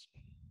grants.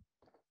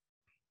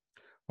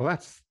 Well,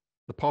 that's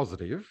the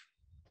positive.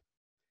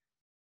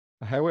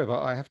 However,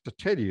 I have to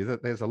tell you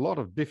that there's a lot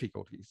of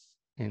difficulties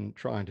in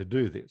trying to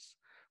do this.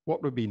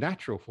 What would be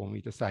natural for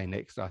me to say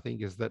next, I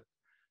think, is that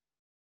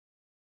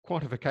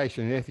quantification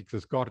in ethics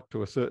has got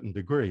to a certain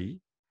degree,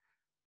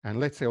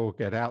 and let's all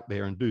get out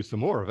there and do some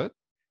more of it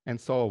and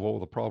solve all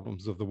the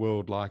problems of the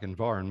world, like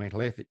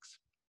environmental ethics.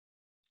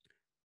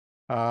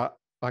 I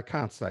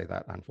can't say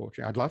that,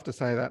 unfortunately. I'd love to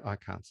say that. I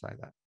can't say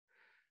that.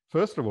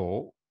 First of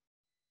all,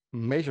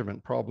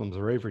 measurement problems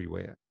are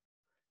everywhere,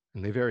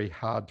 and they're very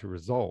hard to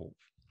resolve.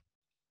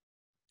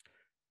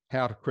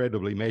 How to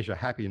credibly measure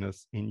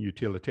happiness in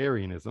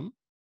utilitarianism,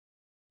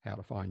 how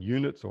to find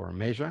units or a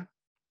measure,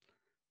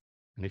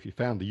 and if you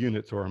found the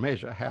units or a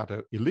measure, how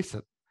to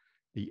elicit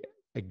the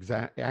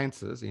exact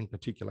answers in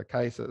particular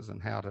cases,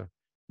 and how to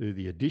do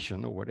the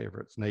addition or whatever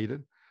it's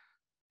needed,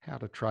 how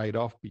to trade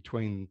off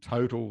between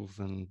totals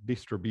and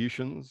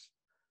distributions,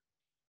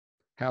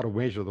 how to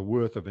measure the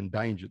worth of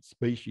endangered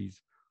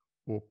species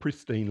or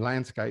pristine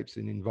landscapes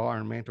in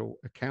environmental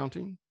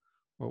accounting.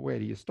 Well, where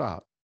do you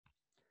start?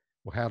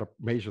 Or how to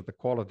measure the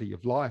quality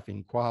of life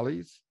in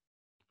QALYs.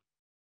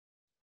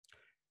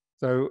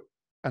 So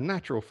a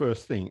natural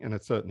first thing, and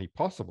it's certainly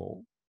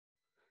possible,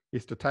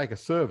 is to take a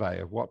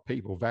survey of what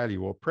people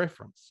value or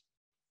preference.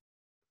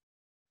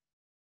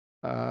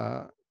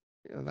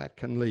 That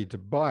can lead to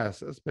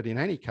biases, but in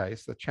any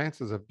case, the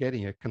chances of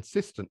getting a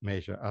consistent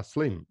measure are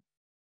slim.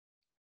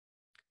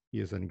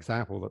 Here's an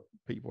example that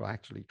people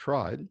actually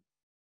tried.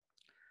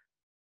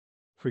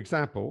 For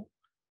example,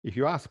 if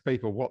you ask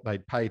people what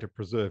they'd pay to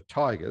preserve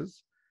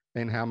tigers,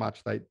 then how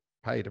much they'd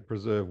pay to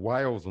preserve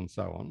whales and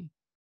so on,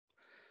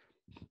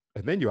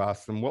 and then you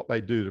ask them what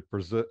they do to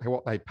preserve,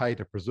 what they pay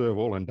to preserve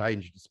all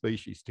endangered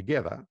species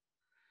together,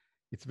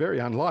 it's very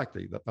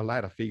unlikely that the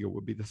latter figure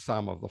would be the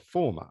sum of the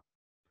former.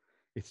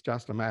 It's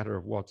just a matter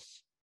of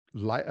what's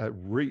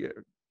recency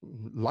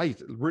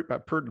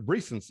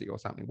or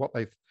something, what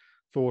they've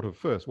thought of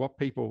first, what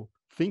people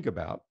think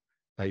about,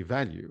 they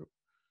value,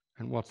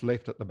 and what's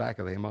left at the back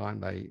of their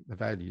mind, they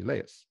value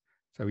less.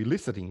 So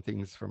eliciting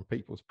things from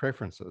people's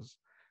preferences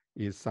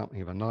is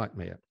something of a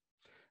nightmare.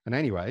 And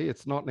anyway,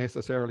 it's not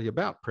necessarily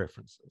about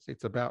preferences.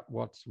 It's about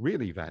what's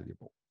really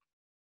valuable.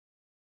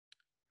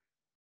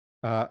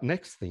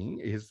 Next thing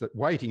is that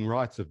weighting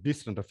rights of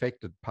distant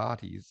affected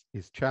parties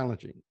is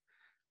challenging.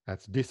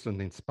 That's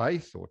distant in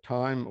space or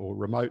time or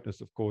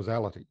remoteness of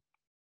causality.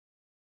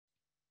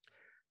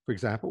 For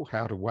example,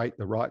 how to weight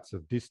the rights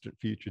of distant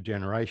future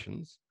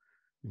generations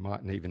who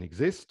mightn't even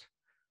exist,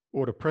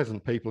 or to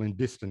present people in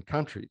distant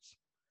countries.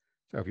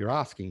 So if you're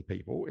asking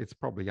people, it's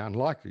probably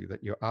unlikely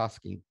that you're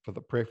asking for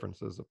the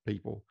preferences of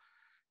people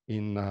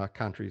in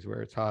countries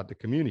where it's hard to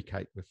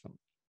communicate with them.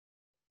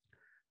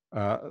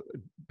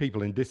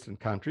 People in distant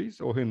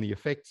countries, or on whom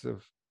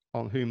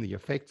the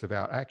effects of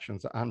our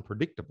actions are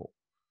unpredictable.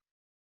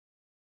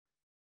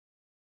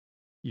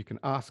 You can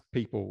ask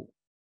people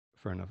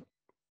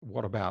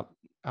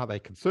are they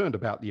concerned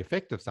about the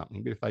effect of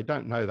something? But if they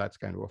don't know that's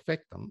going to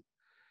affect them,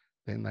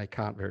 then they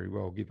can't very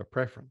well give a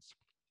preference.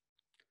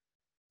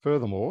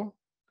 Furthermore,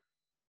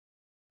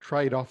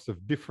 trade-offs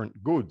of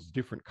different goods,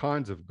 different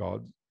kinds of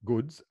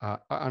goods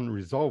are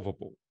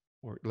unresolvable,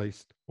 or at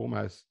least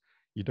almost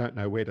you don't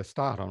know where to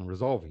start on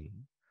resolving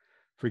them.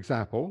 For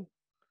example,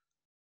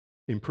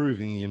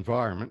 improving the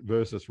environment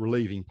versus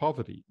relieving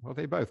poverty. Well,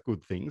 they're both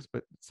good things,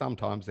 but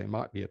sometimes there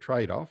might be a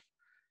trade-off.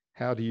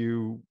 How do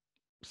you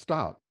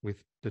start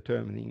with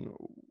determining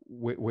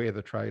where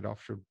the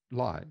trade-off should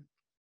lie?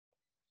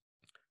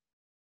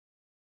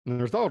 And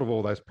the result of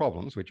all those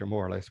problems, which are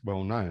more or less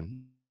well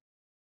known,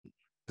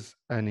 is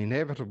an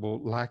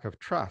inevitable lack of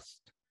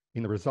trust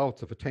in the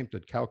results of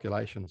attempted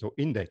calculations or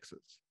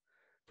indexes.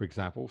 For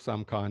example,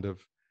 some kind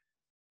of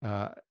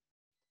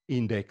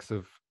index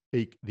of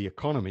the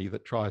economy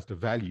that tries to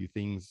value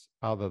things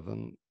other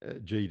than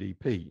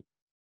GDP.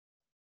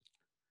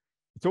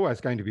 It's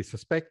always going to be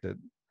suspected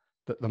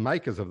that the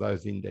makers of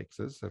those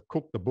indexes have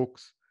cooked the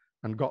books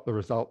and got the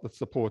result that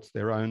supports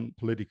their own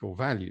political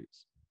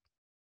values.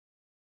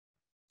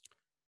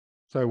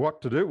 So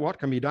what to do? What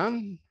can be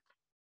done?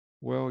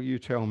 Well, you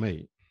tell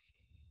me.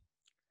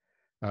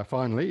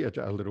 Finally,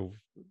 a little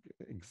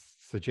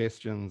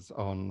suggestions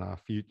on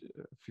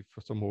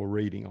for some more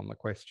reading on the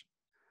question.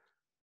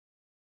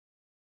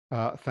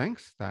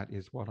 Thanks. That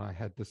is what I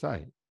had to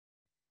say.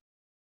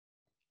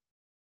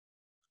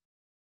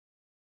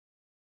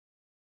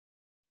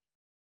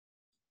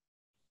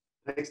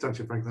 Thanks,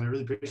 Dr. Franklin. I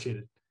really appreciate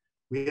it.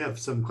 We have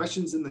some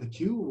questions in the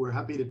queue. We're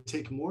happy to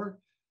take more.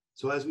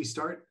 So as we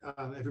start,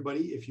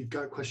 everybody, if you've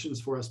got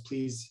questions for us,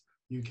 please,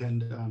 you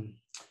can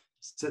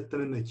set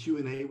them in the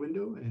Q&A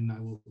window and I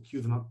will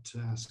queue them up to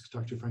ask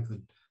Dr.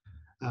 Franklin.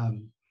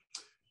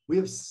 We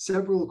have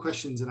several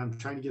questions and I'm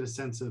trying to get a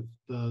sense of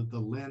the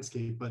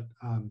landscape, but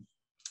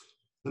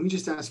let me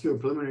just ask you a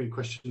preliminary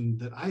question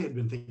that I had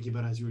been thinking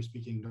about as you were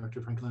speaking,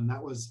 Dr. Franklin.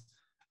 That was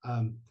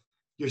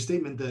your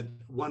statement that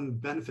one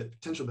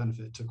potential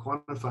benefit to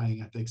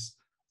quantifying ethics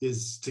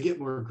is to get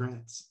more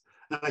grants.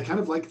 And I kind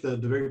of like the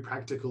very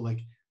practical,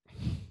 like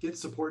get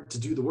support to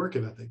do the work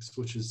of ethics,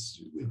 which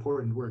is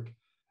important work.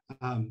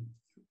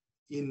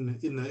 In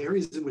the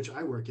areas in which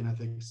I work in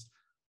ethics,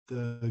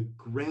 the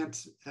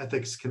grant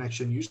ethics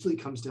connection usually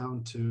comes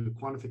down to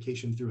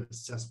quantification through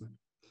assessment.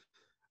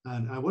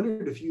 And I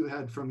wondered if you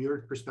had, from your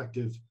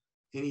perspective,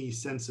 any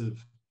sense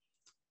of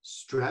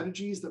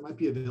strategies that might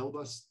be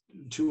available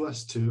to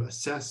us to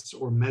assess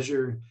or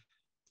measure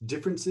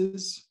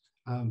differences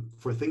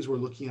for things we're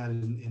looking at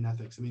in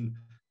ethics. I mean,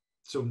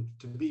 so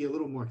to be a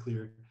little more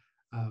clear,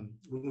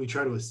 when we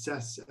try to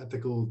assess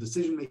ethical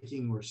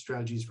decision-making or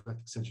strategies for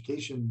ethics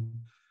education,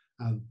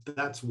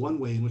 that's one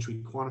way in which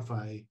we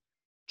quantify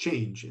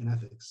change in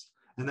ethics.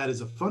 And that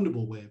is a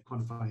fundable way of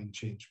quantifying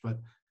change, but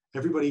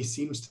everybody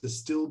seems to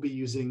still be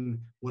using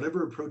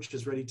whatever approach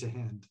is ready to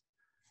hand.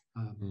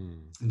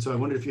 And so I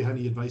wonder if you had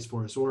any advice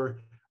for us, or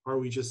are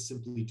we just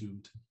simply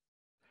doomed?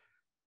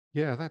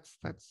 Yeah,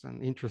 that's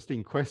an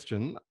interesting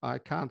question. I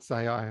can't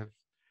say I have,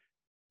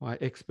 my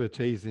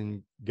expertise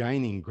in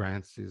gaining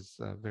grants is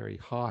very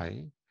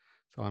high,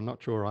 so I'm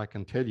not sure I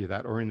can tell you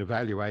that, or in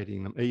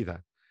evaluating them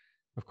either.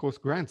 Of course,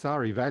 grants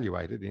are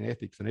evaluated in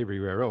ethics and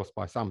everywhere else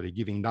by somebody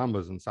giving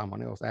numbers and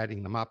someone else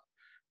adding them up,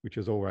 which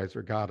is always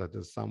regarded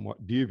as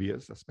somewhat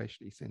dubious,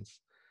 especially since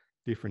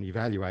different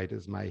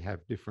evaluators may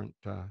have different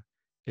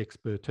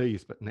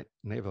expertise, but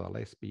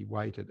nevertheless be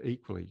weighted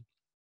equally.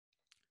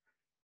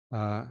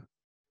 There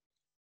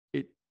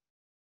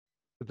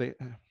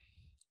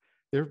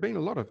have been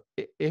a lot of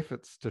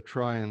efforts to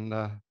try and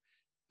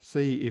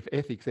see if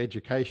ethics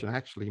education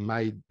actually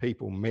made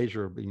people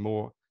measurably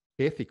more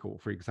ethical,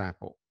 for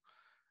example.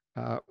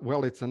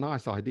 Well, it's a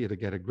nice idea to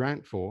get a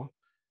grant for.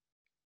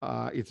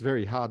 It's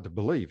very hard to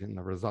believe in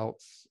the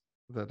results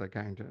that are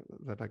going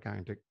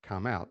to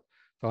come out.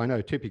 So I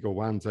know typical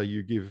ones are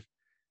you give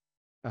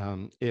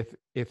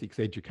ethics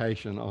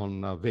education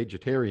on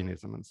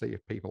vegetarianism and see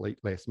if people eat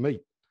less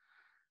meat.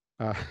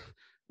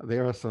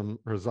 There are some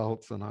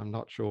results, and I'm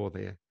not sure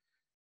they're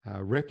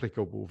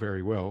replicable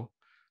very well.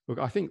 Look,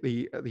 I think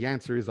the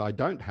answer is I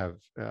don't have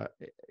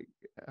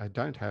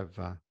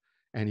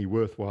any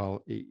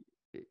worthwhile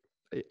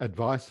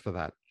advice for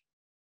that.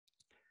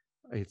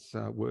 It's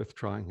worth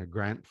trying a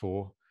grant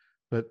for,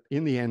 but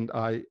in the end,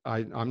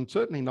 I'm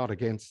certainly not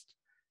against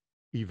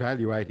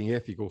evaluating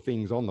ethical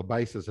things on the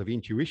basis of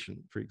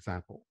intuition, for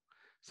example.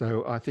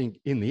 So I think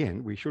in the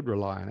end, we should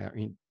rely on our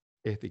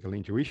ethical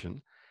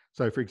intuition.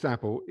 So for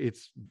example,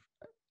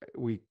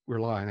 we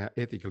rely on our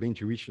ethical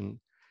intuition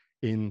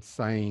in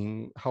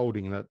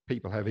holding that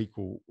people have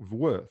equal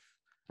worth,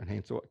 and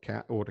hence ought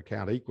to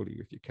count equally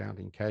if you're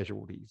counting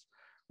casualties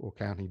or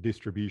counting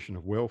distribution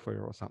of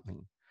welfare or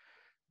something.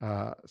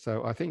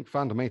 So I think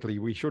fundamentally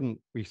we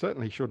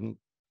certainly shouldn't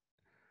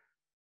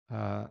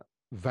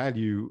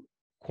value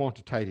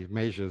quantitative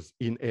measures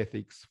in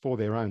ethics for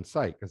their own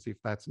sake, as if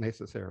that's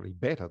necessarily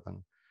better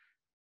than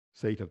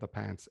seat of the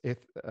pants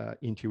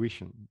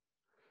intuition.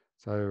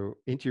 So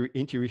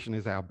intuition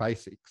is our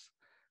basics,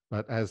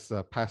 but as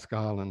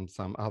Pascal and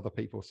some other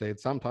people said,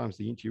 sometimes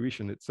the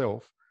intuition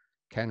itself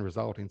can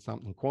result in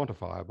something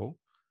quantifiable,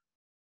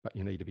 but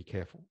you need to be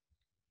careful.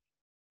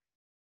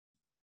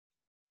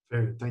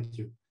 Fair, thank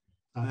you.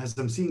 As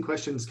I'm seeing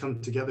questions come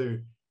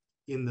together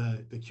in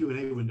the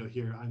Q&A window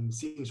here, I'm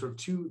seeing sort of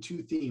two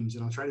themes,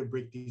 and I'll try to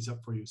break these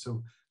up for you.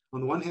 So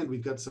on the one hand,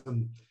 we've got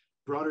some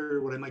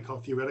broader, what I might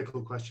call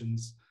theoretical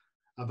questions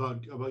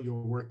about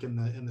your work in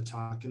the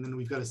talk, and then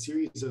we've got a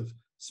series of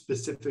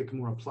specific,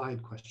 more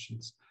applied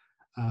questions.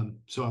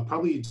 So I'll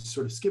probably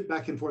sort of skip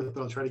back and forth,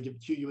 but I'll try to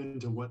cue you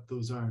into what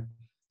those are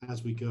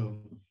as we go.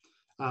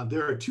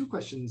 There are two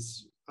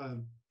questions,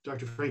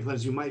 Dr. Franklin,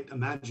 as you might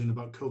imagine,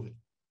 about COVID.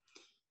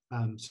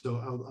 So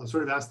I'll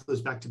sort of ask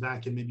those back to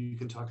back, and maybe you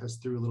can talk us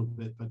through a little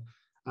bit, but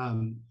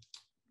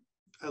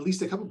at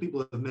least a couple of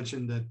people have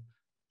mentioned that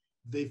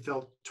they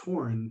felt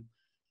torn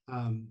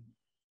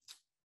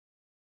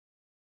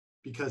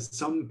because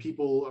some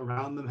people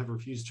around them have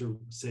refused to,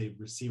 say,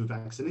 receive a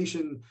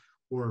vaccination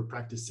or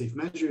practice safe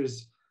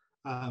measures,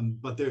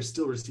 but they're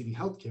still receiving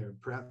healthcare,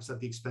 perhaps at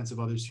the expense of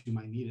others who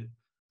might need it.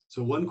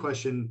 So one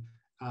question,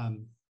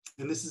 and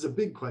this is a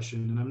big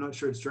question, and I'm not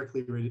sure it's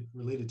directly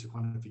related to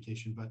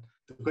quantification, but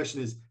the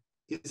question is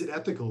it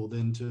ethical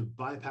then to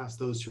bypass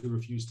those who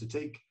refuse to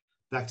take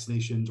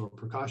vaccinations or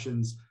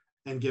precautions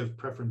and give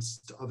preference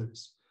to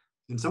others?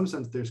 In some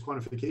sense, there's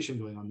quantification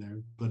going on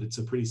there, but it's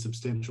a pretty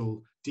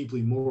substantial,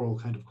 deeply moral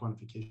kind of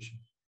quantification.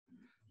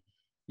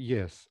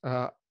 Yes,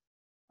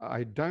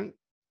 I don't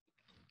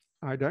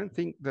I don't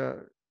think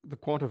the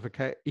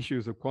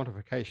issues of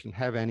quantification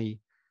have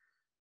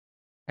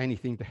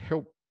anything to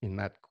help in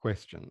that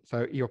question.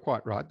 So you're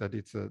quite right that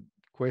it's a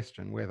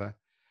question whether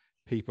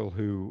people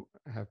who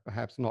have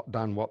perhaps not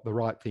done what the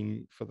right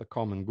thing for the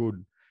common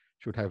good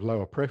should have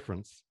lower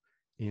preference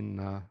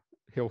in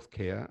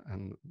healthcare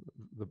and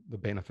the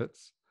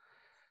benefits.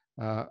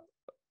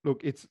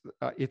 Look,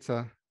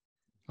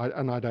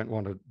 and I don't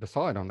want to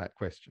decide on that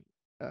question.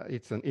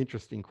 It's an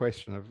interesting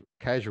question of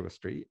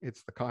casuistry.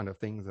 It's the kind of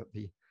things that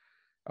the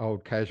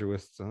old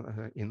casuists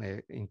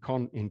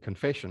in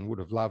confession would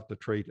have loved to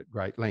treat at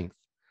great length.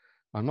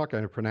 I'm not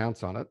going to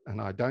pronounce on it, and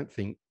I don't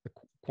think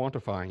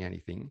quantifying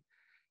anything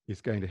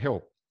is going to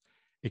help,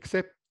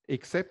 except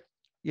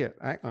yeah,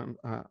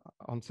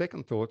 on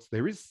second thoughts,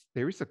 there is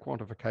a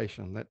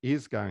quantification that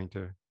is going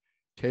to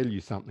tell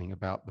you something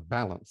about the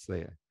balance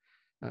there,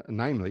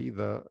 namely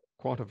the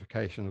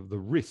quantification of the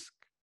risk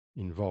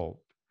involved.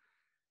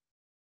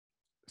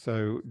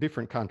 So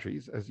different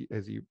countries, as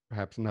you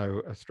perhaps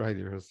know,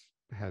 Australia has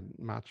had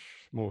much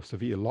more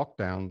severe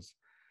lockdowns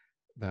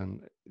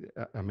than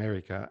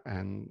America,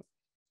 and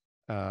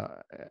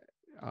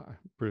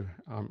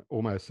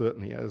almost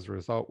certainly as a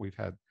result, we've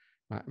had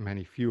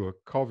many fewer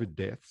COVID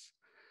deaths.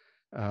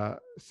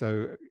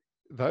 So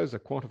those are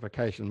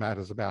quantification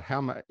matters about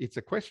how much. It's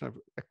a question of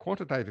a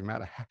quantitative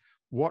matter,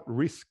 what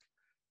risk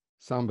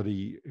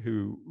somebody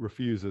who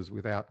refuses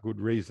without good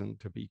reason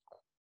to be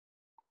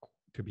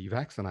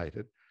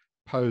vaccinated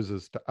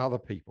poses to other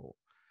people,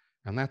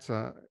 and that's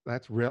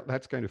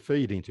going to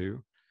feed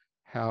into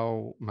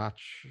how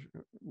much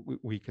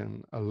we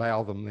can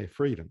allow them their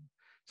freedom.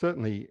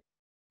 Certainly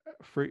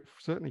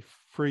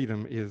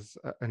freedom is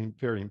a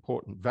very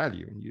important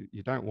value, and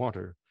you don't want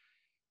to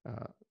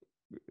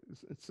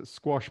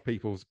squash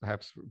people's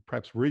perhaps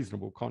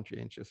reasonable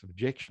conscientious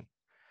objection.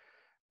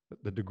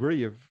 But the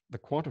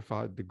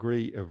quantified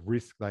degree of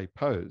risk they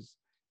pose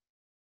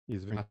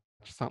is very much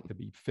something to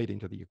be fed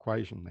into the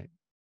equation there.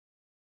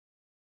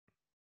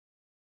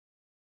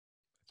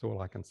 That's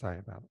all I can say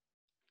about it.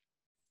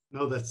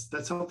 No,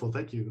 that's helpful.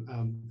 Thank you.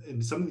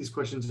 And some of these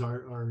questions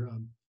are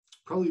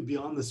probably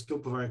beyond the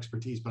scope of our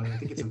expertise, but I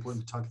think it's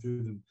important to talk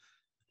through them.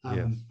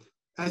 Yes.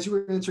 As you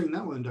were answering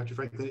that one, Dr.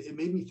 Franklin, it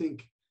made me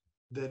think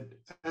that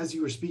as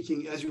you were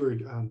speaking, as you were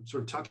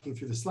sort of talking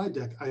through the slide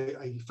deck,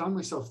 I found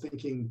myself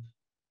thinking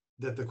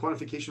that the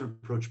quantification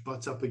approach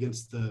butts up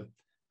against the,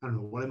 I don't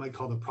know, what I might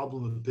call the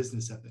problem of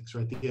business ethics,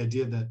 right? The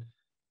idea that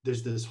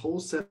there's this whole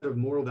set of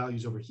moral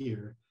values over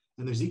here,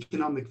 and there's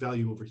economic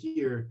value over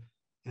here,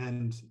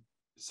 and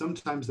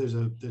sometimes there's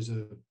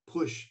a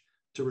push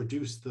to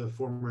reduce the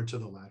former to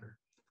the latter.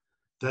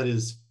 That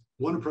is,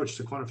 one approach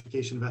to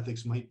quantification of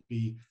ethics might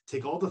be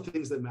take all the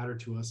things that matter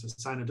to us,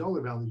 assign a dollar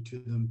value to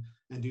them,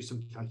 and do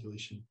some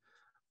calculation.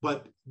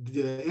 But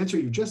the answer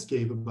you just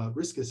gave about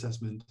risk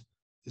assessment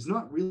is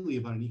not really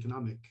about an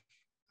economic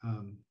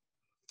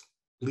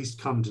least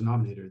common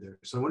denominator there.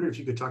 So I wonder if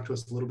you could talk to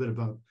us a little bit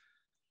about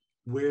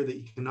where the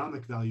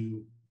economic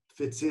value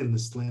fits in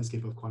this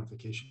landscape of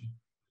quantification.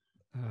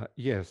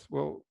 Yes,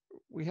 well,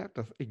 we have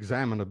to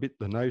examine a bit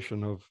the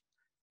notion of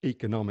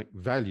economic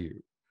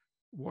value.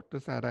 What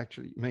does that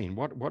actually mean?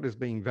 What is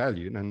being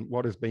valued and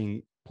what is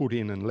being put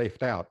in and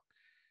left out?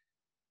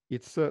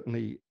 It's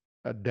certainly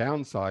a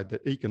downside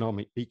that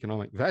economic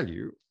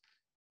value,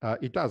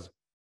 it does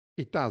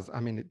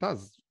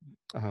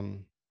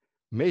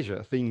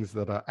measure things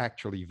that are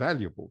actually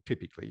valuable,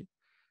 typically,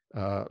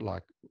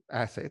 like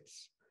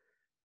assets.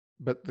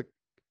 But the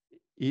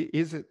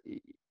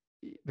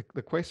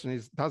question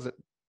is, does it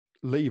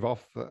leave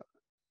off the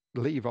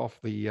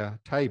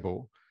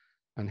table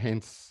and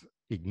hence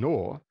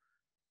ignore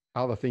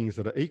other things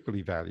that are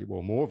equally valuable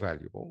or more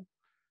valuable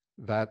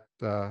that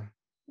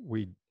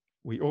we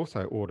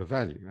also ought to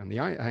value? And the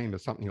aim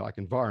of something like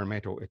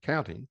environmental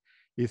accounting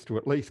is to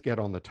at least get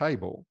on the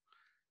table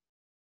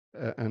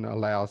and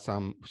allow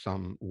some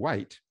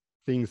weight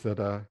things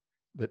that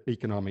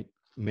economic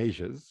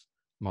measures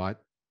might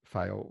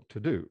fail to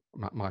do,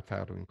 might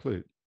fail to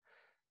include.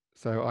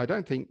 So I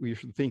don't think we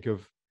should think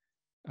of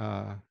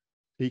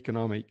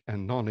economic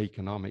and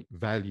non-economic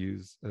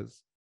values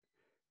as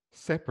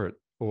separate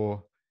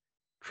or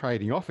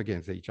trading off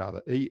against each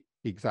other.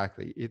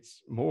 Exactly.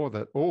 It's more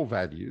that all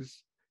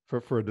values,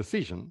 for a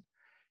decision,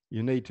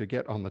 you need to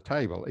get on the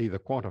table, either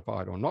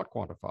quantified or not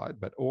quantified,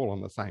 but all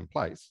on the same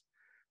place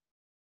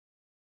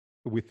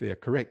with their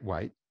correct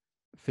weight,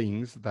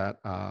 things that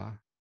are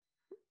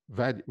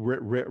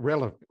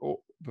relevant, or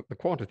the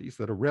quantities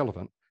that are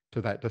relevant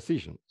to that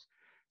decision.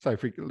 So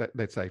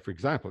let's say, for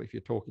example, if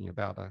you're talking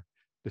about a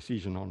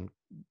decision on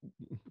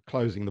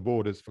closing the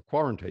borders for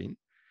quarantine,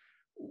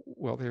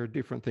 well, there are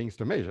different things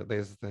to measure.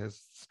 There's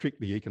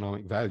strictly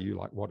economic value,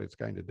 like what it's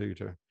going to do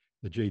to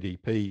the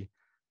GDP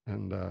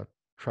and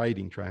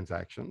trading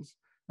transactions.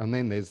 And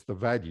then there's the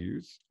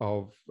values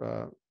of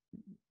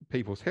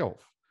people's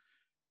health.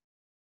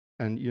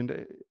 And you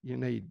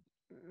need,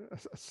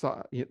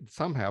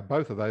 somehow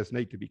both of those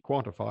need to be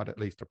quantified, at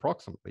least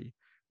approximately,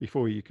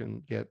 before you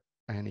can get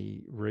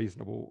any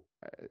reasonable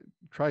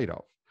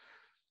trade-off.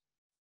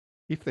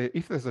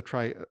 if there's a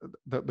trade,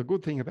 the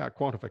good thing about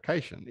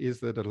quantification is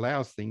that it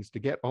allows things to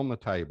get on the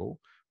table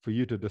for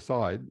you to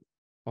decide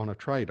on a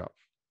trade-off.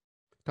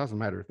 It doesn't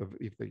matter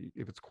if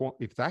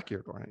it's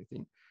accurate or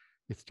anything.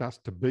 It's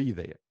just to be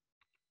there.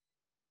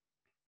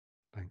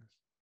 Thanks.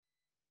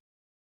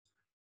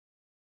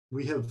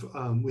 We have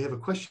a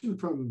question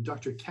from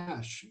Dr.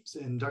 Cash,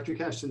 and Dr.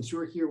 Cash, since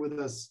you're here with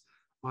us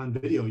on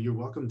video, you're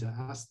welcome to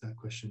ask that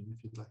question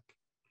if you'd like.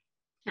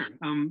 Sure.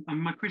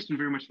 My question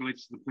very much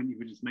relates to the point you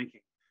were just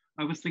making.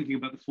 I was thinking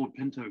about the Ford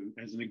Pinto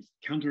as an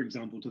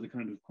counterexample to the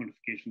kind of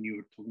quantification you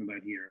were talking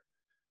about here.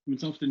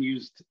 It's often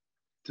used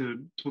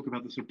to talk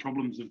about the sort of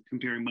problems of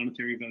comparing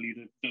monetary value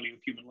to value of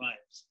human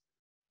lives.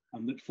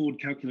 That Ford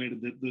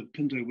calculated that the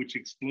Pinto, which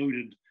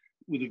exploded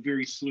with a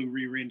very slow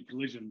rear-end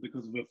collision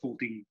because of a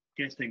faulty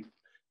gas tank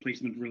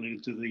placement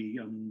related to the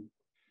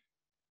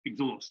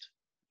exhaust.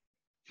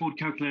 Ford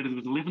calculated it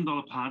was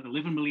 $11 part,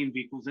 11 million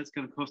vehicles. That's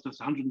going to cost us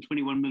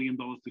 $121 million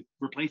to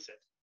replace it.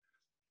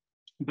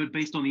 But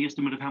based on the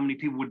estimate of how many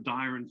people would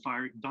die in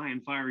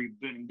fiery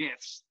burning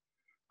deaths,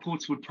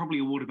 courts would probably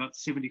award about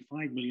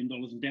 $75 million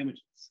in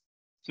damages.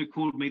 So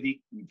Ford made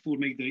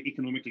the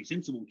economically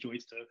sensible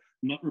choice to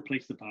not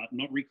replace the part,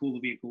 not recall the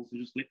vehicles, to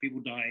just let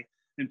people die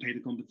and pay the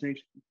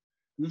compensation.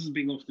 And this is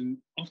being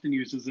often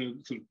used as a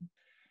sort of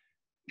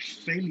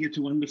failure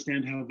to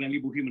understand how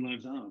valuable human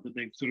lives are, that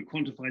they've sort of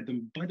quantified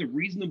them by the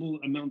reasonable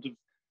amount of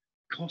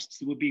costs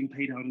that were being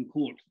paid out in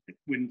court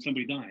when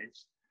somebody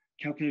dies,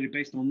 calculated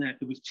based on that,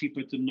 it was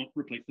cheaper to not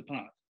replace the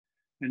part.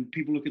 And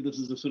people look at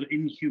this as a sort of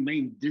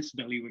inhumane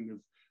disvaluing of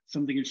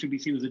something that should be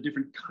seen as a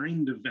different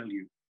kind of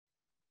value,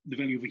 the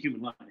value of a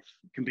human life,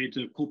 compared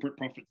to corporate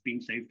profits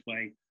being saved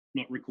by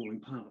not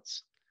recalling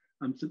parts.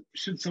 So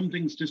should some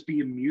things just be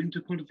immune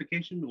to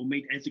quantification or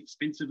made as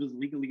expensive as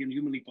legally and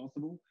humanly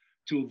possible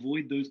to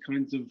avoid those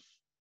kinds of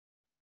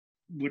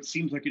what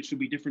seems like it should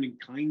be different in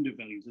kind of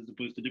values as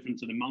opposed to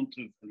difference in amount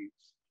of values?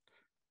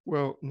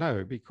 Well,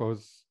 no,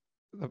 because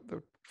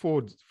the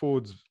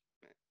Ford's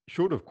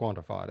should have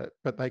quantified it,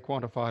 but they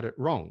quantified it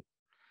wrong.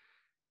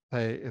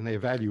 And their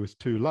value is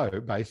too low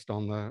based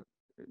on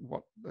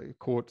what the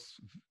court's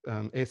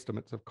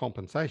estimates of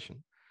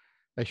compensation.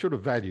 They should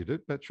have valued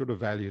it, but should have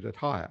valued it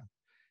higher.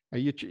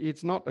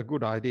 It's not a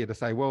good idea to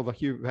say, well,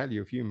 the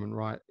value of human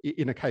right,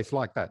 in a case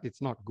like that, it's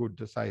not good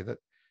to say that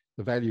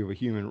the value of a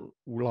human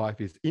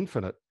life is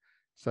infinite,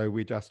 so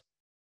we just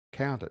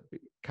count it.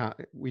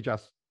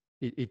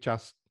 It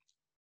just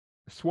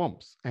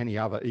swamps any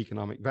other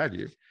economic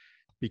value,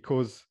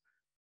 because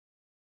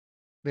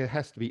there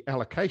has to be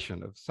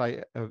allocation of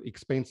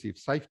expensive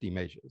safety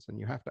measures, and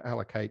you have to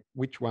allocate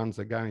which ones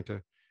are going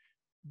to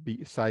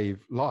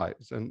save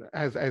lives. And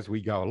as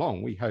we go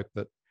along, we hope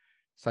that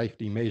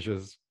safety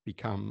measures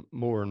become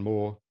more and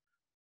more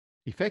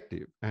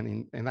effective.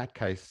 And in that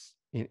case,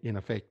 in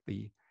effect,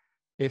 the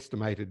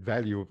estimated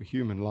value of a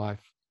human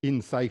life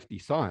in safety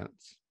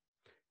science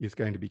is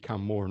going to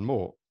become more and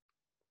more.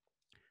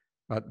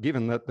 But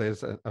given that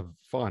there's a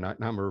finite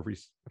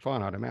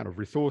amount of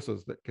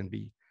resources that can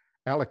be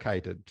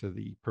allocated to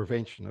the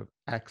prevention of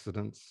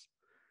accidents,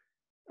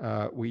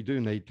 we do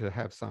need to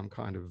have some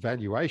kind of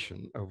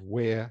valuation of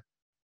where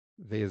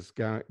that's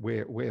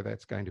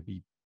going to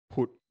be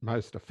put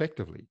most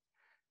effectively.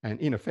 And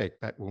in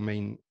effect, that will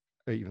mean,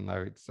 even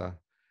though it's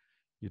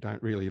you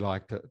don't really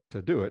like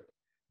to do it,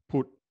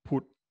 put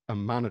a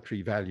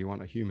monetary value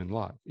on a human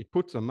life.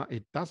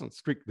 It doesn't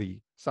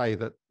strictly say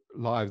that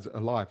a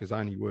life is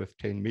only worth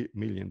 $10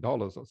 million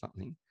or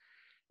something.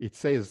 It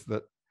says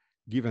that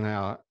given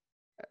our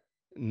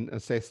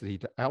necessity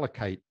to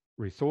allocate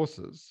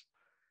resources,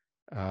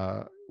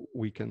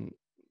 we can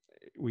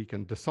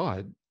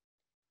decide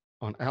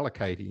on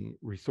allocating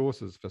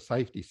resources for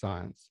safety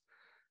science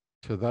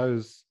to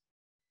those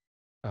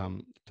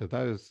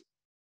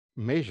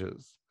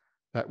measures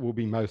that will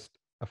be most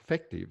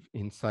effective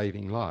in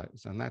saving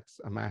lives, and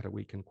that's a matter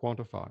we can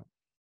quantify.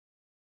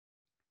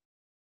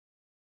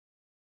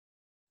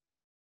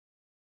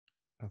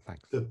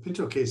 Thanks. The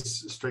Pinto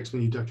case strikes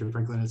me, Dr.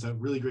 Franklin, as a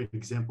really great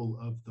example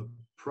of the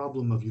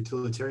problem of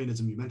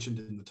utilitarianism you mentioned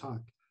in the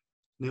talk,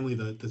 namely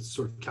the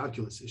sort of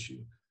calculus issue.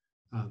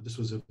 This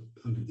was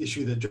an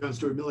issue that John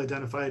Stuart Mill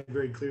identified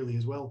very clearly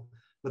as well.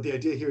 But the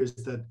idea here is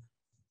that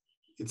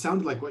it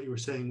sounded like what you were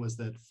saying was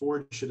that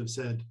Ford should have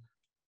said,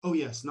 oh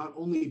yes, not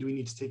only do we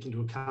need to take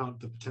into account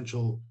the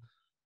potential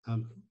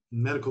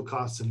medical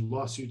costs and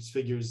lawsuits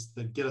figures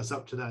that get us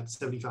up to that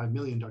 75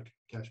 million Dr.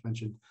 Cash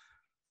mentioned,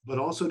 but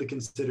also to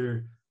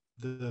consider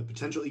the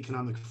potential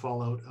economic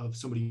fallout of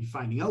somebody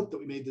finding out that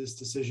we made this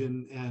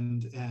decision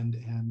and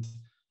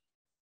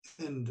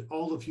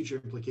all the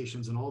future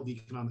implications and all the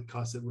economic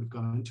costs that would have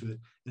gone into it.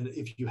 And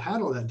if you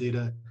had all that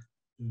data,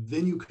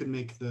 then you could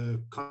make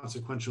the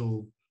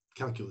consequential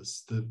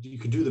calculus, you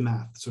could do the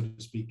math, so to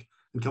speak,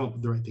 and come up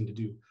with the right thing to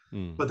do.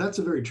 But that's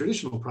a very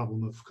traditional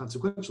problem of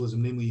consequentialism,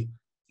 namely,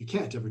 you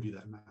can't ever do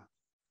that math.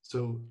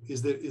 So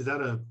is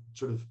that a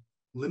sort of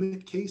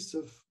limit case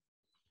of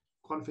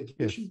quantification?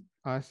 Yes,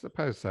 I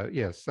suppose so,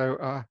 yes.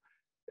 So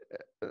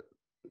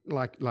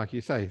like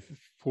you say,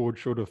 Ford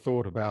should have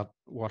thought about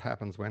what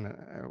happens when,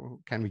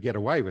 can we get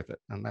away with it?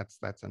 And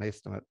that's an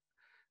estimate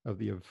of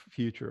the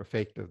future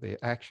effect of their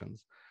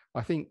actions.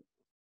 I think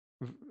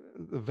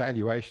the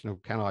valuation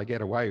of can I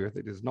get away with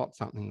it is not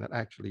something that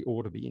actually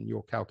ought to be in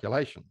your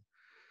calculation.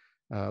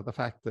 The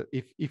fact that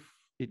if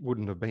it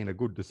wouldn't have been a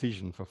good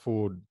decision for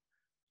Ford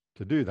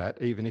to do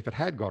that, even if it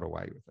had got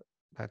away with it,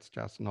 that's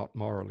just not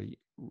morally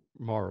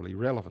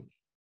relevant.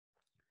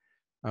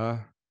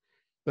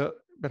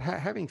 But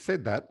having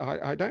said that,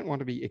 I don't want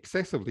to be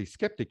excessively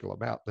skeptical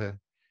about the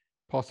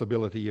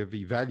possibility of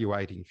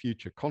evaluating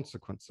future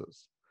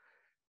consequences.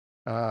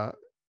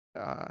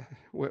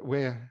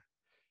 Where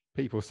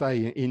people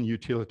say in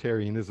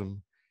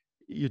utilitarianism,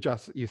 you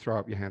throw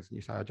up your hands and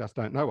you say, I just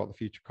don't know what the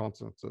future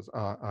consequences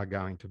are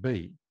going to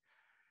be.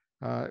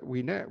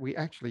 We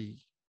actually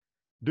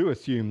do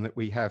assume that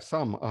we have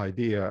some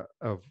idea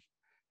of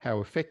how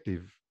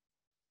effective,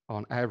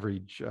 on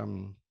average,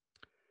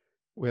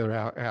 where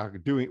our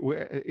doing,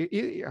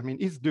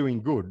 is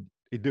doing good,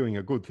 is doing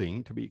a good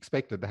thing to be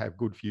expected to have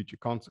good future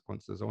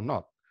consequences or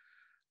not?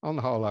 On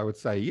the whole, I would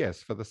say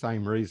yes, for the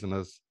same reason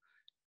as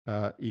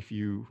if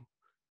you're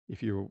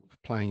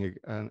playing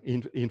an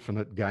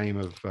infinite game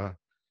of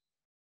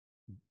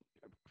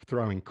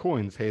throwing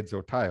coins, heads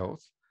or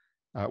tails,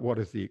 what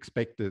is the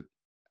expected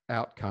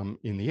outcome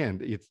in the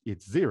end?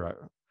 It's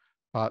zero.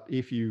 But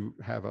if you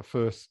have a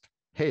first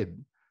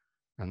head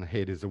and the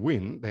head is a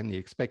win, then the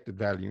expected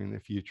value in the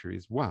future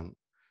is 1.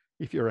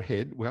 If you're a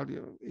head, well,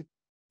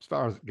 as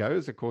far as it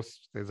goes, of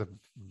course, there's a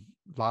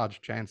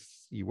large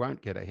chance you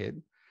won't get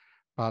ahead.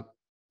 But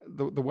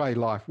the way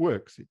life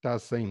works, it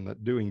does seem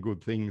that doing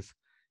good things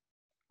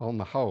on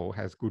the whole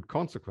has good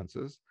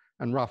consequences.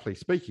 And roughly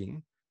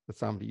speaking, that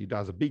somebody who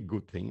does a big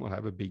good thing will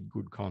have a big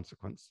good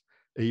consequence,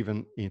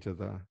 even into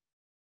the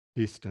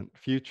distant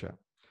future.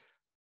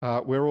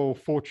 We're all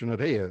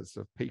fortunate heirs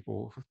of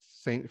people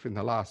in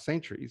the last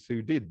centuries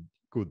who did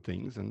good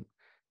things and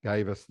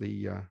gave us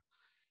the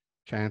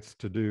chance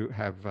to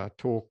have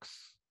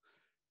talks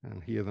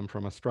and hear them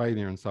from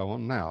Australia and so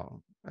on.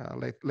 Now,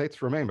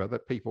 let's remember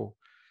that people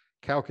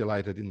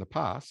calculated in the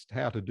past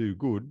how to do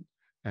good,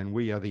 and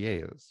we are the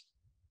heirs.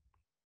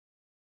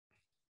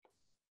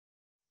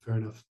 Fair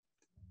enough.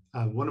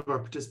 One of our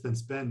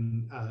participants,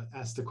 Ben,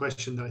 asked a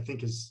question that I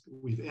think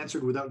we've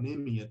answered without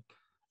naming it.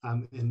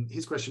 And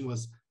his question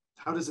was,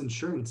 how does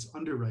insurance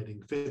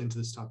underwriting fit into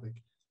this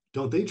topic?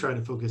 Don't they try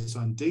to focus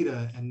on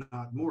data and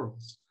not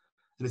morals?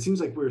 And it seems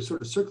like we're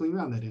sort of circling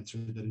around that answer,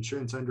 that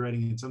insurance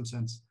underwriting in some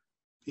sense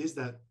is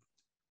that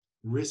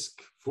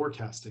risk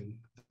forecasting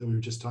that we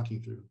were just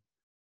talking through.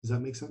 Does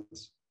that make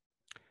sense?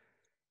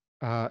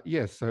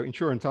 Yes, so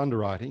insurance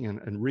underwriting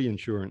and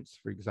reinsurance,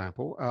 for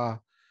example,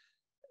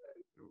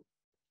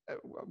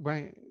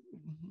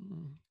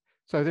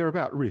 so they're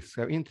about risk.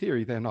 So in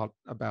theory, they're not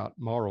about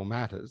moral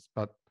matters,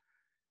 but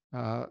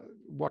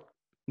what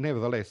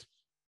nevertheless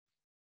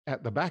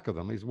at the back of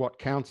them is what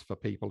counts for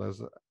people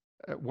as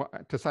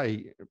to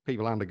say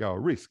people undergo a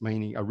risk,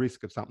 meaning a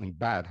risk of something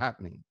bad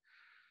happening.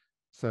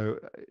 So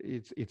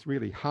it's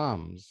really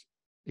harms,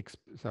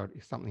 so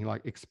it's something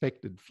like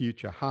expected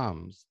future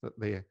harms that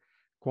they're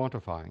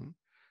quantifying.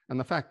 And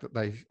the fact that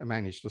they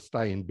managed to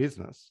stay in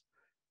business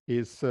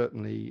is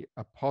certainly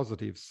a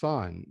positive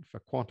sign for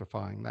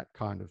quantifying that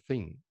kind of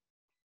thing.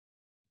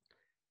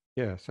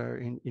 Yeah, so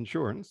in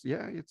insurance,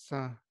 yeah,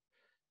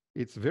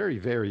 it's very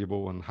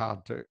variable and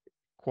hard to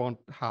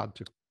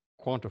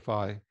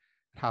quantify,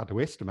 hard to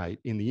estimate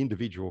in the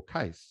individual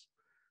case,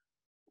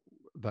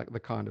 the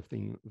kind of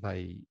thing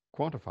they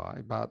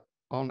quantify, but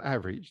on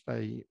average,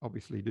 they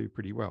obviously do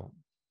pretty well.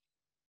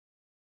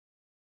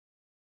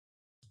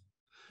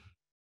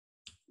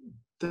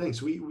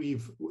 Thanks.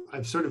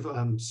 I've sort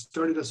of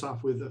started us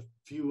off with a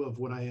few of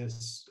what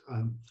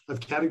I've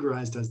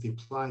categorized as the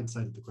applied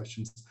side of the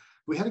questions.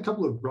 We had a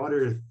couple of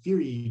broader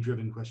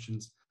theory-driven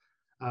questions.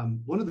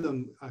 One of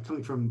them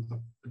coming from a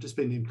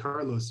participant named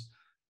Carlos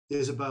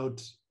is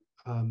about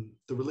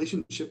the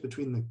relationship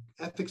between the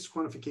ethics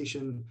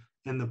quantification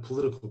and the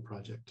political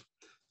project.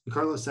 And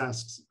Carlos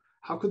asks,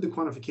 how could the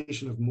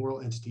quantification of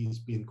moral entities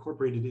be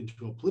incorporated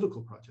into a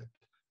political project,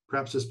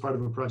 perhaps as part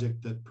of a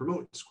project that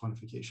promotes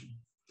quantification?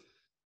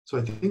 So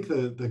I think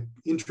the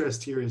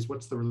interest here is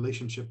what's the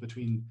relationship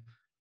between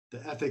the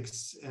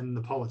ethics and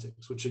the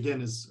politics, which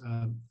again is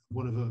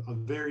one of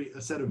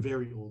a set of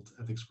very old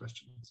ethics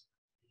questions.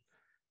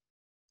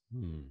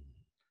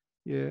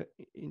 Yeah,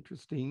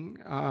 interesting.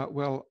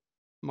 Well,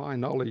 my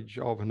knowledge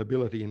of an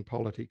ability in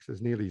politics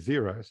is nearly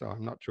zero, so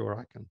I'm not sure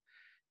I can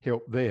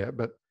help there.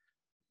 But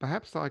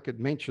perhaps I could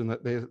mention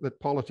that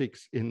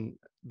politics in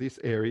this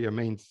area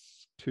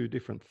means two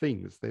different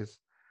things. There's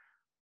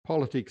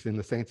politics in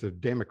the sense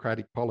of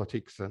democratic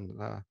politics and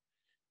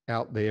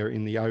out there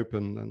in the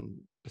open and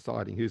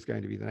deciding who's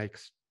going to be the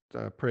next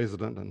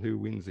president and who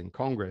wins in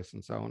Congress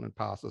and so on and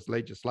passes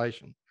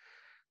legislation.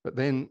 But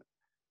then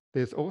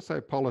there's also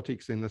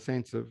politics in the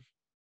sense of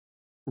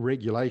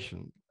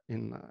regulation,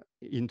 in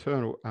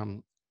internal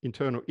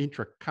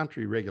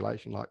intra-country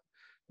regulation, like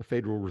the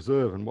Federal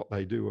Reserve and what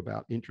they do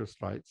about interest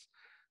rates.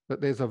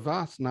 But there's a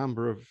vast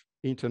number of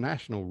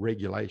international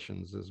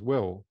regulations as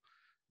well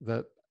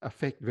that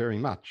affect very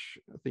much,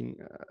 I think,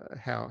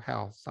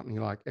 how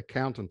something like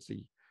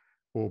accountancy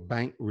or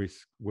bank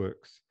risk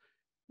works.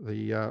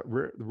 The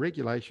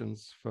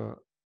regulations for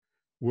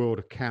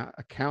world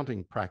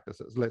accounting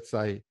practices, let's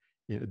say,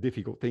 a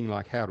difficult thing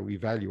like how to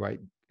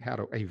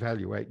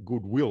evaluate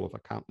goodwill of a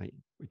company,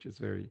 which is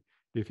very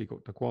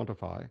difficult to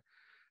quantify,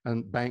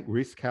 and bank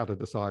risk, how to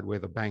decide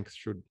whether banks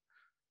should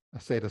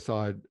set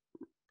aside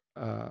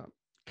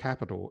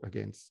capital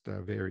against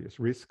various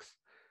risks.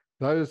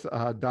 Those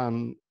are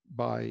done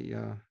by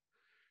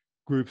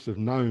groups of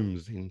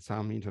gnomes in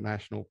some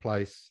international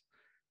place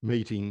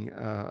meeting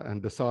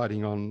and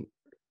deciding on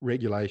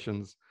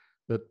regulations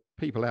that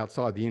people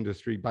outside the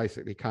industry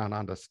basically can't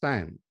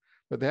understand.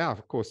 But they are,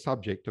 of course,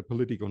 subject to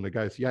political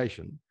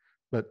negotiation,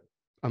 but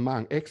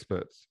among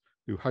experts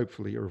who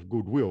hopefully are of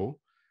goodwill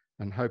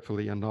and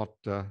hopefully are not,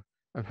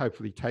 and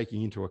hopefully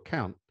taking into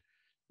account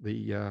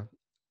the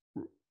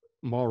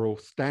moral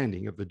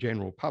standing of the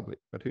general public,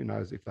 but who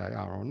knows if they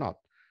are or not.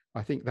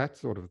 I think that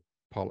sort of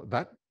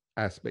that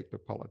aspect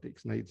of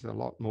politics needs a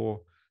lot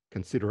more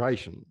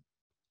consideration.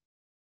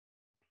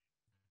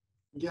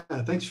 Yeah,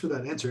 thanks for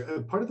that answer.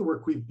 Part of the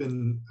work we've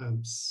been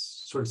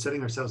sort of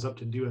setting ourselves up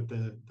to do at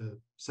the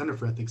Center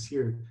for Ethics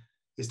here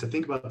is to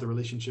think about the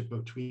relationship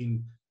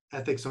between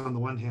ethics on the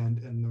one hand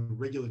and the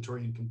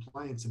regulatory and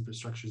compliance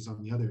infrastructures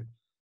on the other.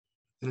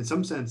 And in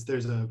some sense,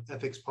 there's a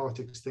ethics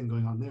politics thing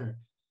going on there.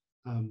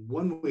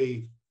 One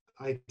way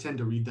I tend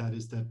to read that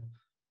is that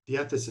the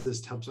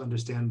ethicist helps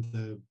understand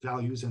the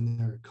values and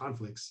their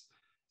conflicts.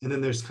 And then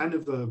there's kind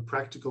of a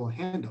practical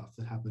handoff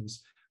that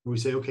happens where we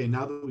say, okay,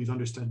 now that we've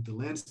understood the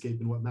landscape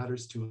and what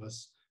matters to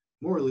us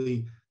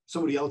morally,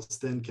 somebody else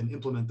then can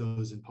implement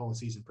those in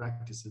policies and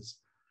practices.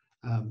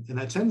 And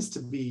that tends to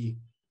be,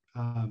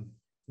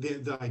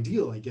 the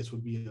ideal, I guess,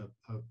 would be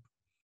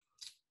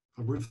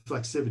a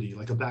reflexivity,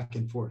 like a back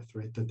and forth,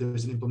 right? That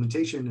there's an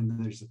implementation and then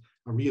there's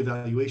a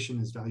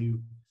reevaluation as value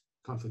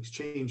conflicts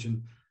change.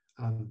 And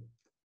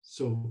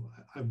so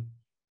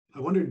I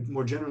wondered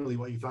more generally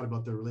what you thought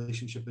about the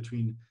relationship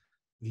between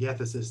the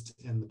ethicist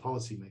and the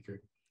policymaker.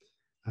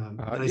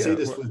 And I say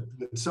this with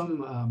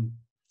some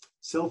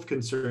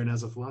self-concern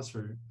as a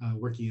philosopher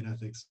working in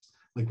ethics.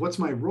 Like, what's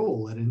my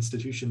role at an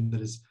institution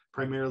that is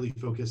primarily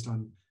focused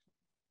on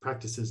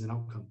practices and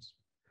outcomes?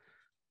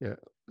 Yeah,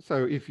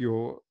 so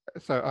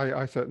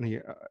I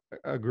certainly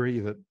agree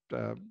that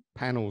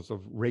panels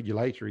of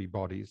regulatory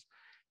bodies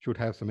should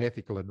have some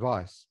ethical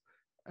advice,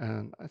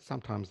 and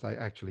sometimes they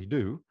actually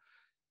do.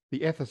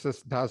 The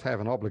ethicist does have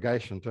an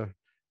obligation to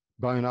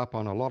bone up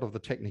on a lot of the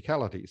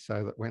technicalities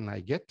so that when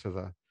they get to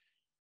the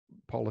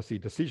policy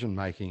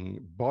decision-making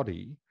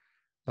body,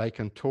 they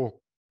can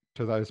talk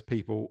to those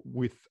people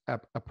with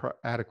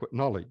adequate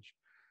knowledge.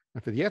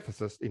 And for the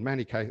ethicist, in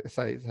many cases,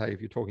 say if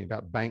you're talking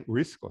about bank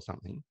risk or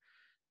something,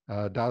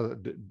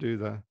 do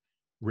the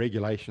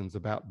regulations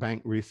about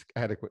bank risk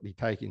adequately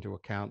take into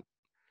account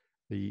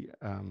the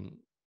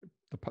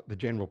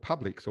general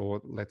public's,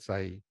 or let's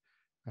say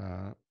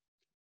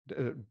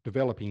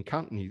developing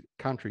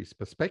countries'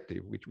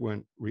 perspective, which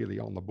weren't really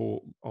on the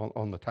board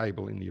on the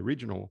table in the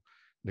original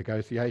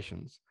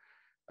negotiations.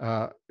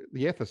 The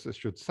ethicist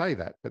should say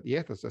that, but the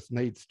ethicist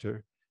needs to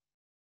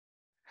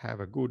have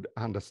a good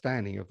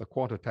understanding of the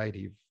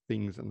quantitative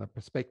things and the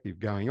perspective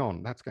going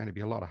on. That's going to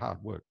be a lot of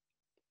hard work.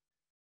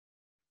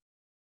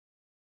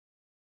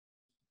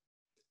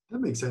 That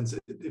makes sense.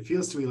 It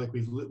feels to me like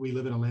we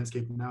live in a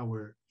landscape now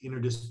where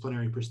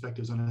interdisciplinary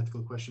perspectives on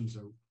ethical questions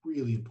are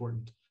really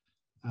important,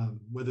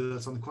 whether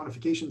that's on the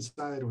quantification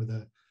side or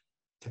the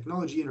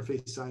technology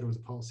interface side or the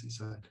policy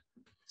side.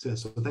 So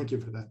thank you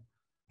for that.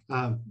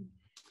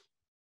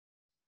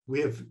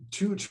 We have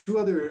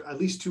at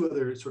least two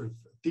other sort of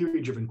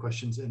theory-driven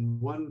questions, and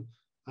one,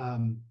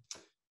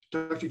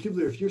 Dr.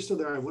 Kubler, if you're still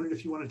there, I wondered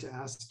if you wanted to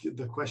ask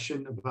the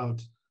question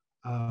about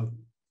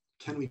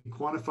can we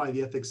quantify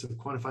the ethics of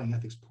quantifying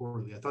ethics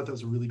poorly? I thought that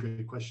was a really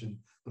great question,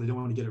 but I don't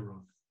want to get it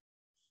wrong.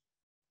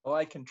 Well,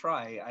 I can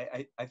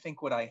try. I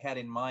think what I had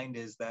in mind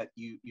is that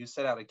you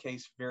set out a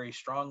case very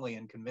strongly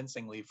and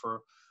convincingly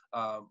for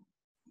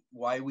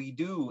why we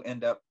do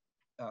end up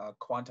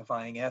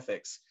quantifying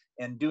ethics.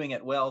 And doing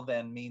it well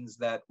then means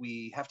that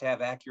we have to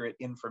have accurate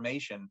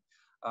information.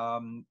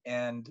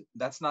 And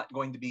that's not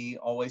going to be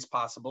always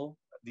possible.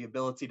 The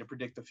ability to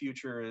predict the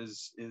future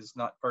is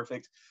not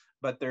perfect,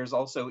 but there's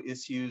also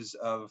issues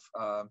of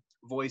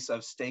voice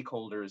of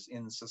stakeholders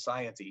in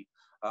society.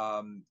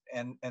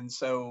 And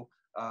so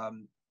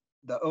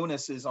the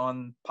onus is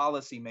on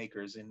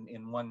policymakers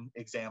in one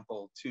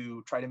example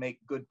to try to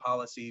make good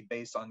policy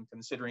based on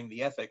considering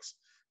the ethics.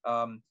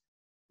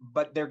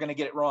 But they're going to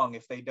get it wrong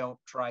if they don't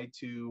try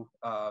to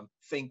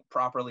think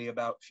properly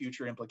about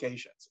future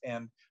implications.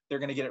 And they're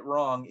going to get it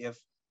wrong if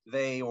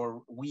they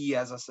or we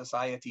as a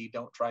society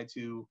don't try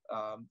to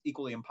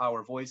equally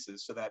empower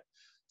voices so that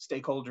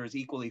stakeholders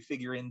equally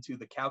figure into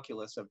the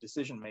calculus of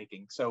decision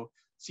making. So it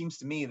seems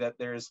to me that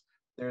there's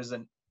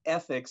an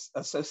ethics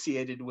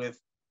associated with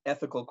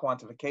ethical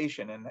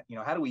quantification, and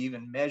how do we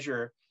even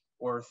measure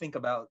or think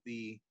about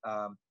the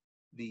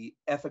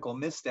ethical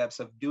missteps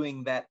of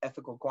doing that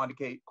ethical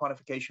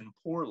quantification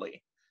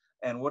poorly,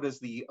 and what is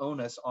the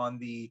onus on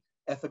the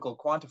ethical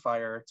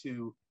quantifier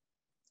to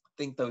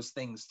think those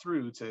things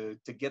through to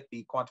get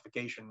the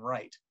quantification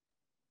right?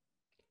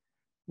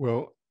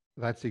 Well,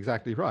 that's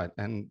exactly right.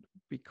 And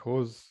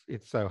because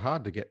it's so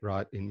hard to get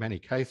right in many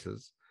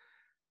cases,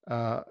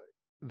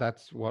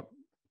 that's what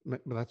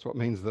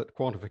means that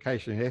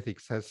quantification in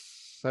ethics has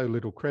so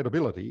little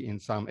credibility in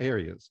some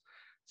areas.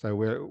 So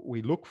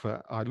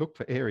I look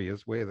for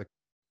areas where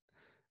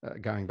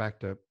going back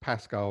to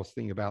Pascal's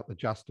thing about the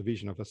just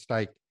division of a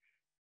stake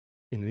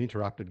in an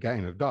interrupted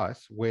game of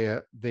dice,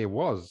 where there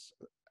was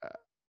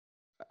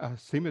a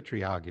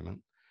symmetry argument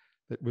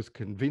that was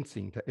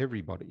convincing to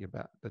everybody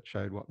that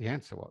showed what the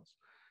answer was.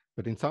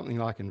 But in something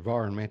like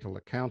environmental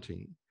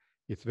accounting,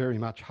 it's very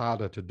much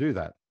harder to do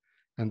that.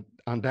 And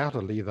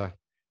undoubtedly the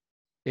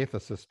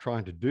ethicist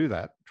trying to do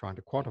that, trying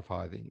to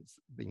quantify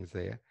things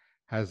there,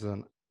 has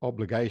an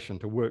obligation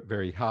to work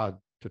very hard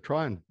to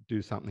try and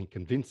do something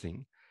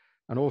convincing.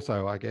 And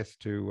also, I guess,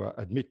 to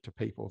admit to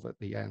people that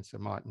the answer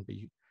mightn't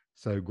be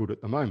so good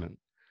at the moment.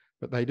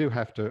 But they do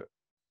have to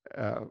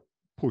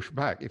push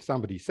back. If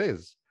somebody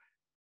says,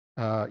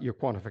 your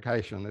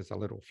quantification is a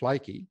little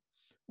flaky,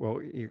 well,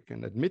 you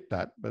can admit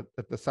that, but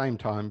at the same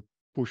time,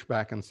 push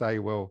back and say,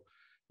 well,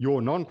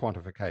 your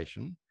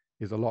non-quantification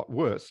is a lot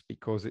worse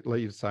because it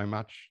leaves so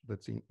much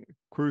that's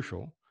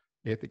crucial,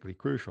 ethically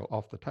crucial,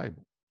 off the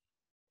table.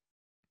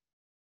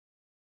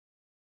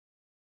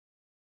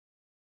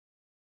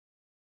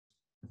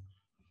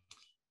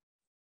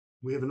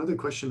 We have another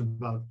question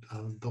about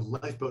the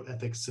lifeboat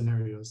ethics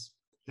scenarios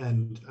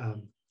and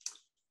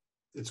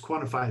its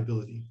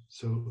quantifiability.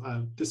 So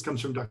this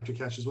comes from Dr.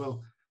 Cash as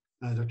well.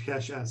 Dr.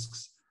 Cash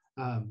asks,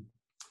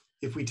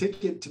 if we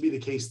take it to be the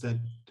case that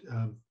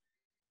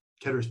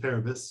ceteris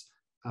paribus,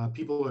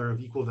 people are of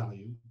equal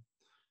value,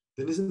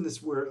 then isn't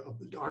this where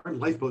our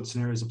lifeboat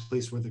scenario is a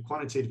place where the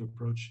quantitative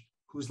approach,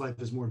 whose life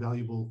is more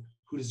valuable,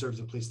 who deserves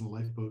a place in the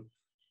lifeboat,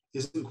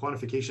 isn't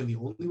quantification the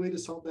only way to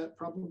solve that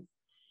problem?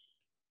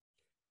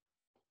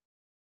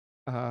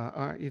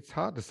 It's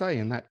hard to say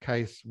in that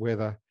case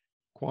whether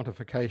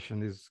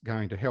quantification is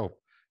going to help.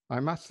 I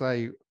must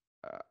say,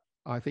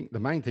 I think the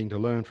main thing to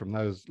learn from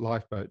those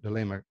lifeboat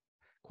dilemma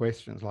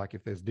questions, like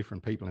if there's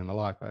different people in the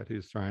lifeboat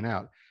who's thrown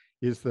out,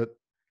 is that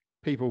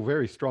people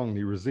very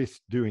strongly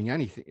resist doing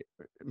anything,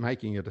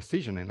 making a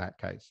decision in that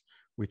case,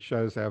 which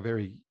shows our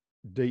very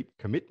deep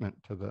commitment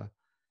to the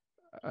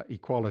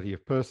equality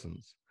of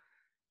persons.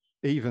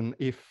 Even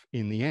if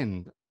in the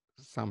end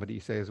somebody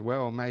says,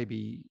 well,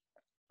 maybe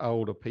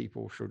older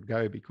people should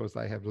go because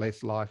they have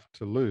less life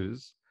to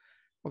lose,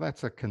 well,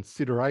 that's a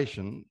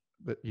consideration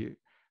that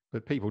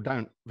people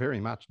don't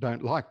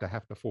like to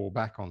have to fall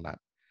back on that.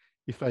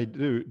 If they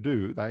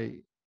do, they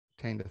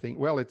tend to think,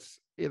 well,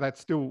 that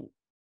still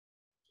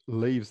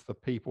leaves the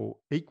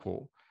people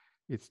equal.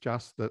 It's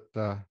just that,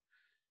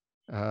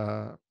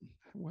 to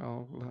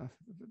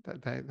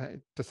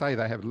say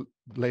they have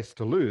less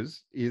to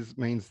lose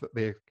means that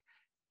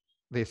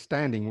their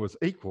standing was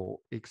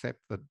equal,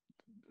 except that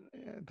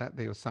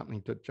there was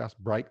something to just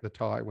break the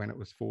tie when it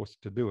was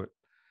forced to do it.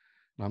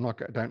 And I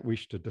don't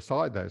wish to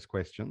decide those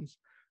questions.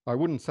 I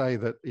wouldn't say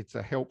that it's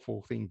a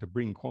helpful thing to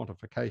bring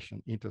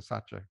quantification into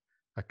such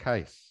a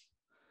case.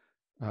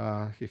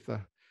 If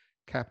the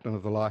captain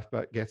of the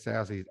lifeboat gets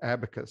out his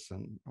abacus,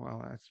 and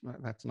well,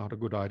 that's not a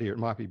good idea. It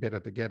might be better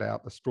to get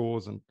out the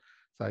straws and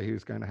say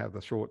who's going to have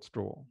the short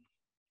straw.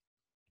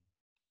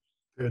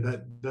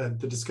 The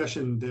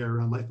discussion there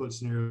around lifeboat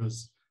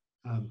scenarios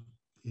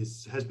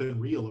has been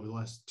real over the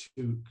last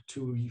two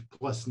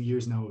plus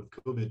years now with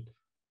COVID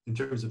in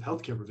terms of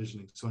healthcare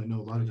provisioning. So I know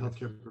a lot of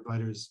healthcare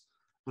providers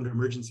under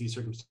emergency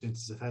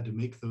circumstances have had to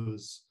make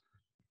those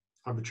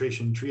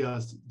arbitration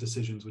triage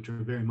decisions, which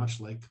are very much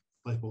like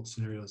lifeboat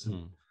scenarios.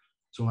 And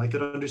so I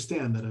could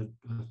understand that an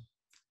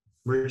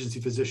emergency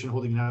physician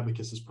holding an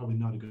abacus is probably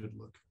not a good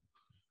look.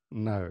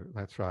 No,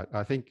 that's right.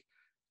 I think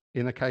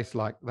in a case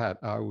like that,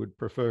 I would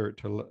prefer it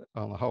to,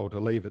 on the whole, to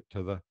leave it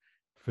to the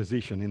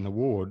physician in the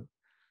ward.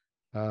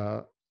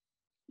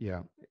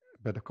 Yeah,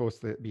 but of course,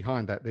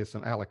 behind that, there's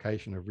some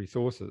allocation of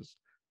resources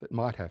that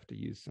might have to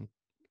use some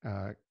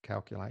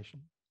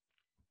calculation.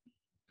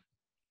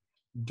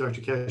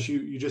 Dr. Cash,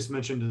 you just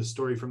mentioned a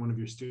story from one of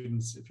your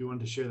students. If you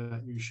wanted to share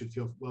that, you should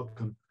feel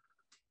welcome.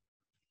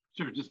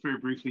 Sure, just very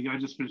briefly, I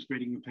just finished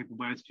grading a paper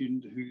by a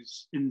student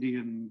whose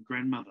Indian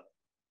grandmother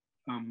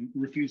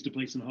refused a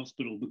place in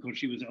hospital because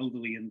she was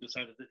elderly and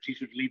decided that she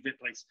should leave that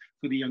place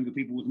for the younger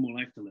people with more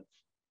life to live.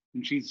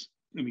 And she's,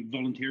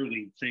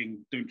 voluntarily saying,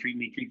 don't treat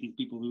me, treat these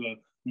people who are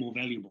more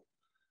valuable.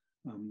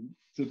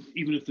 So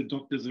even if the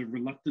doctors are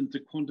reluctant to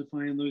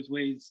quantify in those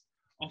ways,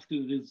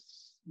 often it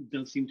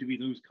does seem to be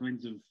those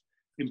kinds of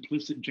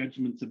implicit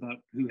judgments about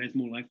who has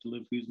more life to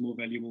live, who's more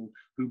valuable,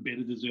 who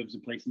better deserves a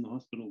place in the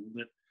hospital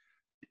that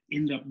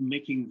end up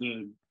making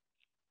the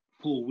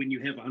call when you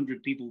have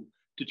 100 people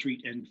to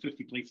treat and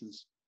 50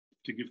 places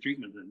to give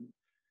treatment in.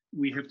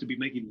 we have to be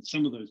making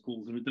some of those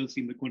calls, and it does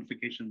seem that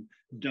quantification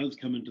does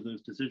come into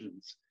those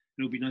decisions.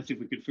 It would be nice if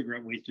we could figure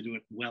out ways to do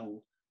it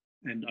well.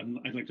 And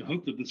I'd like to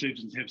hope that the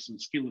surgeons have some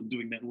skill in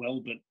doing that well,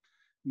 but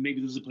maybe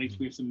there's a place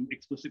where some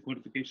explicit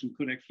quantification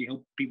could actually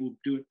help people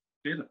do it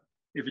better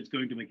if it's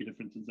going to make a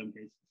difference in some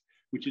cases,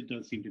 which it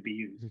does seem to be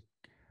used.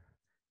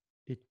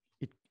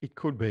 It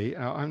could be.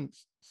 I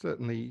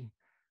certainly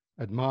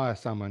admire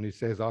someone who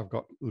says, I've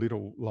got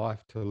little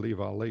life to live,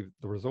 I'll leave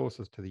the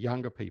resources to the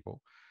younger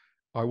people.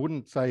 I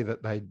wouldn't say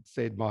that they'd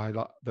said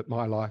that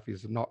my life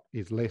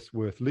is less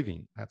worth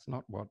living. That's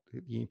not what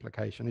the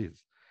implication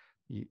is.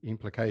 The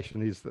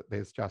implication is that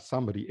there's just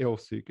somebody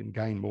else who can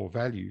gain more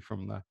value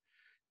from the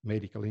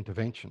medical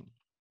intervention.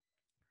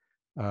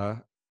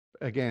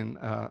 Again,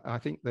 I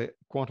think that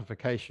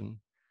quantification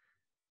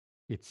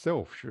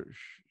itself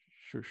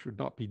should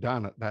not be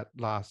done at that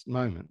last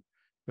moment,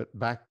 but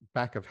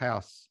back of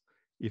house,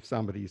 if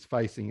somebody is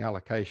facing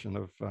allocation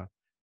of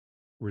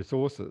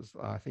resources,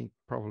 I think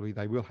probably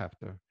they will have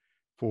to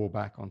fall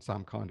back on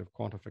some kind of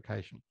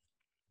quantification.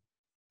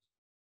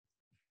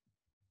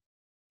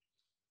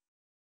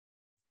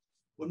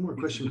 One more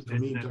question for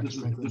me, Dr.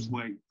 Franklin. This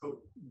way,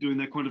 doing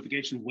that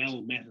quantification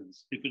well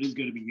matters if it is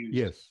going to be used.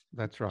 Yes,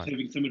 that's right.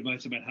 Having some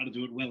advice about how to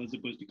do it well as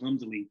opposed to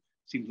clumsily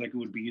seems like it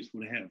would be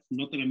useful to have.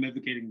 Not that I'm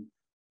advocating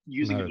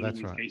using it in all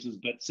these cases,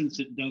 but since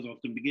it does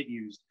often get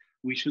used,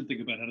 we should think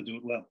about how to do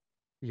it well.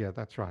 Yeah,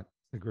 that's right.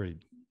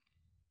 Agreed.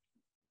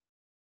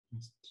 I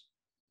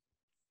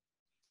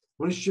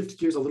want to shift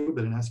gears a little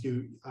bit and ask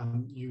you,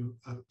 you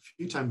a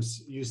few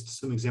times used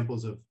some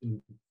examples of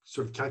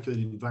sort of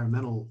calculated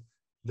environmental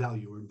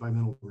value or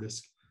environmental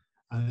risk.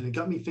 And it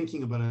got me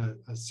thinking about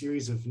a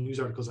series of news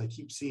articles I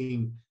keep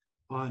seeing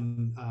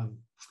on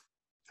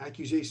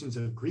accusations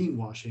of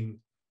greenwashing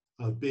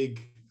of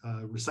big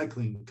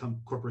recycling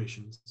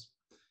corporations.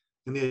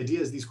 And the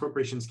idea is these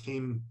corporations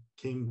came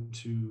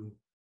to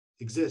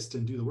exist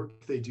and do the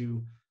work they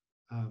do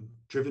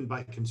driven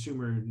by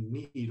consumer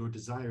need or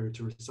desire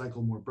to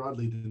recycle more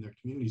broadly than their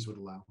communities would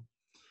allow.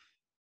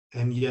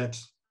 And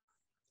yet,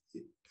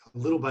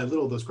 little by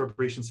little, those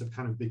corporations have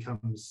kind of become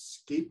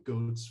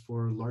scapegoats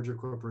for larger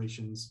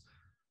corporations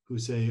who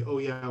say, oh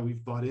yeah,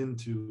 we've bought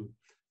into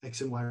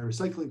X and Y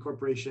Recycling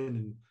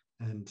Corporation.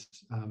 And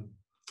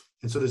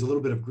so there's a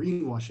little bit of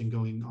greenwashing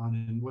going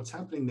on. And what's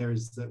happening there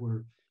is that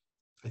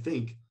I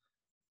think,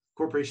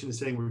 corporation is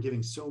saying we're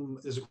giving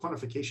there's a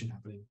quantification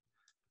happening.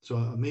 So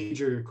a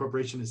major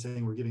corporation is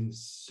saying we're giving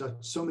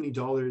so many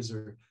dollars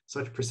or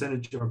such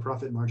percentage of our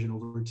profit margin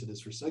over to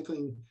this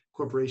recycling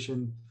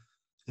corporation,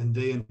 and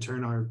they in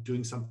turn are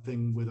doing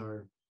something with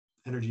our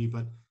energy.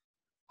 But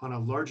on a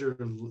larger,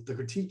 the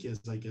critique is,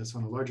 I guess,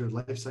 on a larger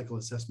life cycle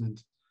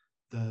assessment,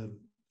 the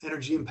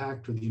energy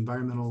impact or the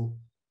environmental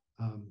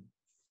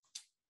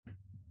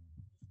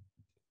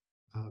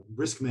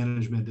risk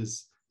management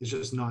is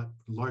just not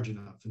large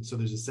enough. And so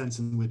there's a sense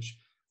in which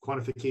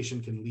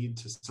quantification can lead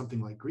to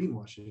something like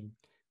greenwashing.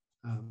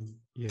 And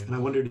I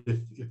wondered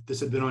if this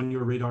had been on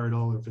your radar at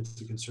all, or if it's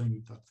a concern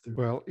you thought through.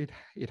 Well,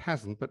 it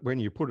hasn't, but when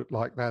you put it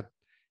like that,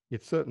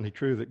 it's certainly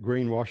true that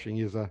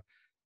greenwashing is a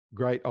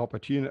great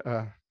opportunity,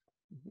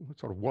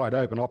 sort of wide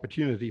open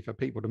opportunity for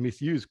people to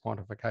misuse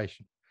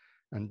quantification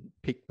and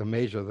pick the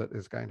measure that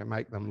is going to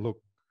make them look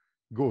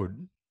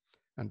good,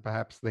 and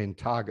perhaps then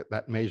target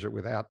that measure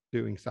without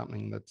doing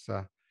something that's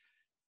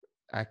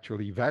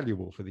actually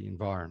valuable for the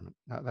environment.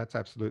 That's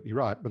absolutely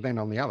right. But then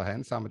on the other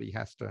hand, somebody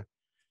has to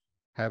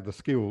have the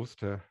skills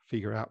to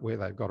figure out where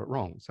they've got it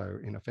wrong. So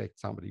in effect,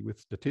 somebody with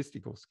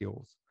statistical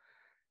skills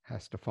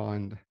has to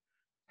find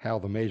how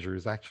the measure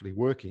is actually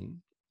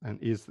working, and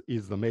is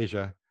the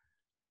measure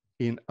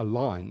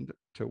aligned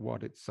to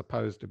what it's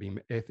supposed to be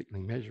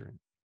ethically measuring.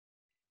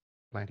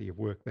 Plenty of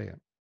work there.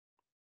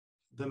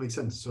 That makes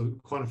sense. So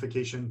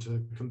quantification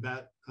to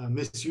combat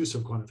misuse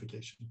of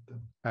quantification.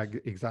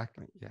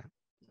 Exactly, yeah.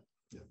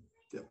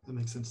 Yeah, that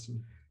makes sense to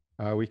me.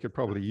 We could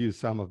probably use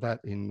some of that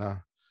in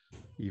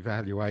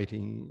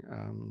evaluating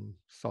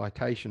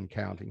citation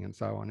counting and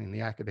so on in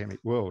the academic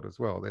world as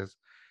well. It's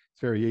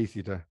very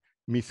easy to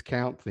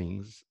miscount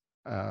things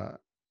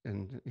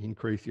and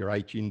increase your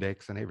H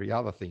index and every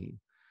other thing.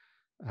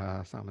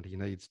 Somebody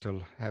needs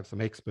to have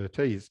some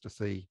expertise to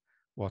see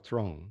what's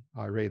wrong.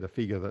 I read a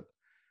figure that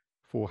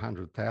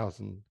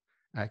 400,000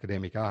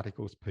 academic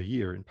articles per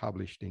year are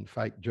published in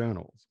fake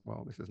journals.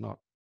 Well, this is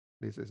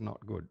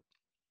not good.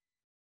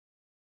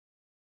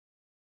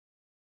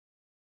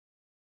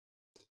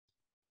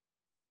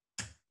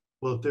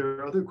 Well, if there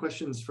are other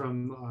questions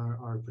from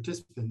our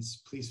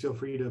participants, please feel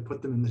free to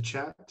put them in the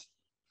chat.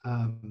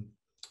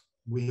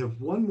 We have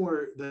one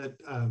more that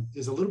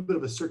is a little bit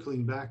of a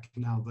circling back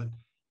now, but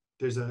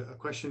there's a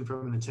question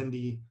from an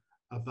attendee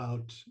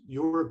about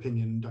your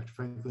opinion, Dr.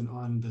 Franklin,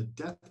 on the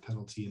death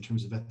penalty in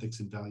terms of ethics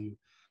and value.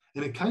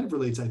 And it kind of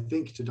relates, I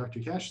think, to Dr.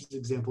 Cash's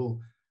example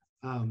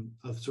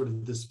of sort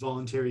of this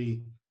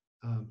voluntary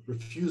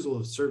refusal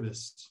of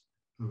service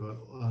of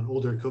an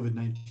older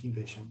COVID-19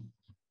 patient.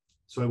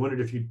 So I wondered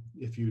if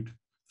you'd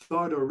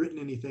thought or written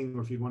anything,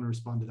 or if you'd want to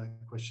respond to that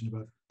question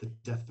about the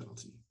death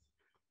penalty.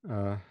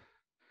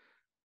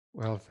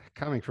 Well,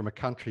 coming from a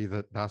country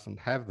that doesn't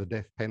have the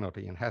death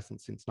penalty and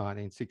hasn't since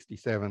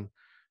 1967,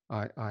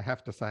 I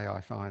have to say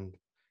I find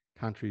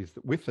countries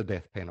with the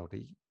death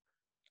penalty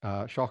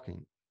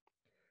shocking.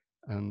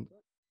 And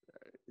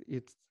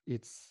it's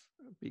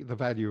the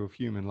value of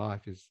human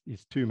life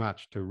is too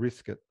much to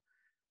risk it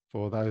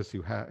for those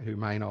who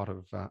may not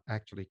have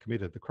actually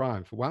committed the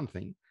crime, for one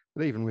thing.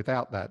 But even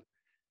without that,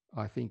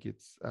 I think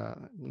it's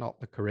not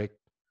the correct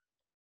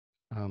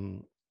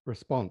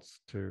response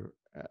to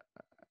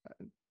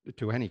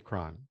any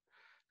crime.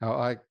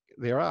 Now,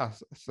 there are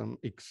some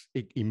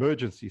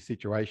emergency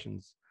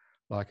situations,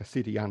 like a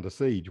city under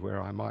siege,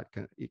 where I might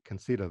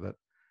consider that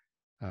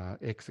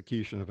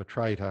execution of a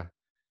traitor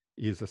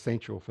is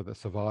essential for the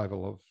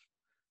survival of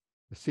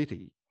the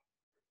city.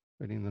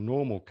 But in the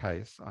normal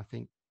case, I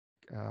think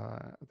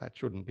that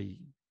shouldn't be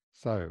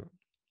so.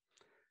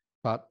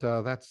 But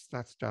that's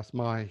just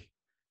my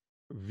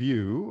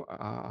view.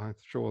 I'm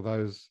sure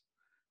those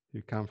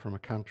who come from a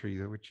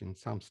country which in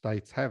some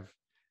states have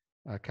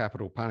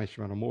capital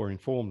punishment are more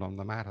informed on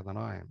the matter than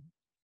I am.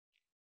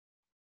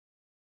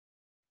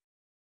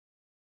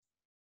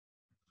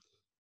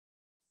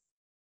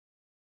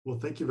 Well,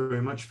 thank you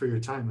very much for your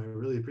time. I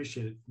really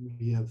appreciate it.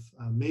 We have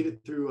made it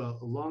through a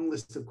long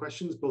list of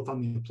questions, both on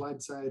the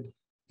applied side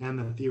and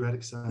the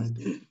theoretic side.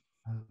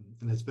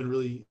 And it's been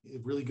really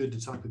good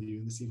to talk with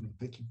you this evening.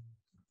 Thank you.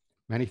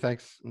 Many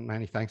thanks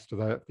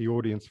to the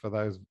audience for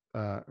those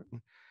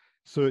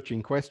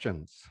searching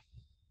questions.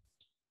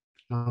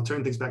 I'll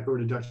turn things back over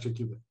to Dr.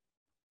 Cuba.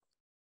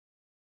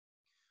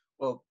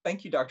 Well,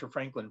 thank you, Dr.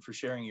 Franklin, for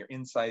sharing your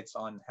insights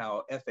on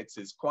how ethics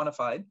is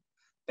quantified.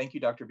 Thank you,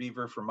 Dr.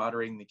 Beaver, for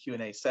moderating the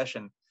Q&A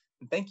session.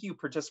 And thank you,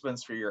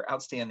 participants, for your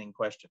outstanding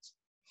questions.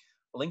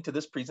 A link to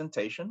this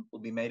presentation will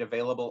be made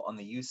available on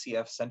the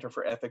UCF Center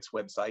for Ethics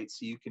website,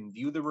 so you can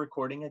view the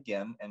recording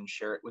again and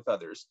share it with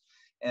others.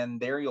 And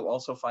there you'll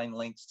also find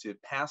links to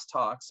past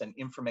talks and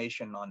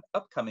information on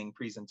upcoming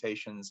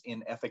presentations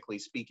in Ethically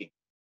Speaking.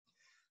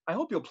 I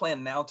hope you'll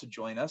plan now to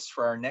join us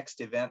for our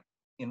next event,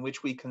 in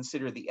which we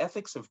consider the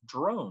ethics of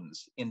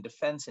drones in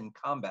defense and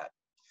combat.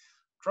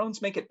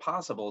 Drones make it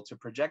possible to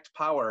project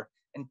power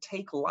and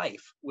take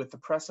life with the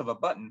press of a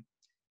button,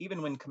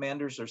 even when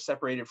commanders are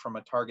separated from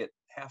a target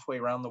halfway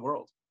around the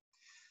world.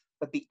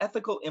 But the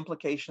ethical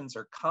implications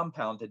are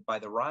compounded by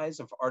the rise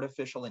of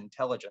artificial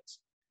intelligence,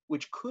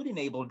 which could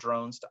enable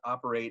drones to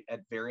operate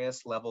at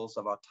various levels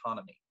of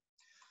autonomy.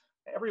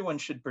 Everyone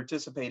should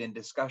participate in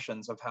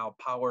discussions of how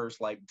powers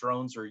like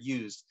drones are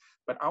used,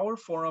 but our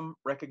forum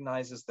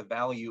recognizes the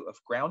value of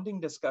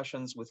grounding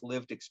discussions with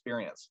lived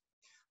experience.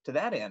 To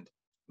that end,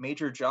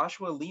 Major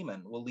Joshua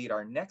Lehman will lead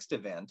our next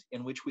event,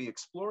 in which we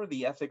explore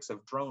the ethics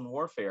of drone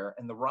warfare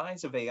and the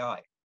rise of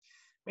AI.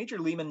 Major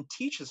Lehman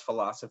teaches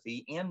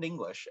philosophy and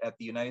English at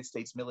the United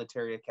States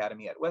Military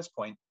Academy at West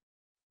Point,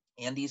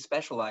 and he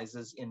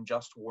specializes in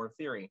just war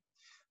theory.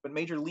 But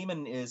Major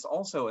Lehman is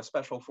also a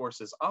Special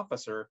Forces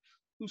officer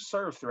who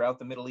served throughout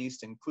the Middle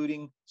East,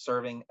 including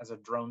serving as a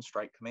drone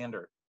strike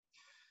commander.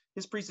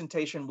 His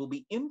presentation will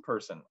be in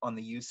person on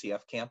the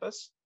UCF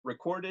campus,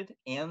 recorded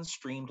and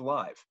streamed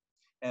live.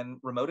 And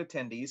remote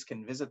attendees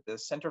can visit the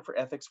Center for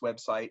Ethics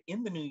website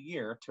in the new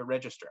year to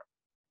register.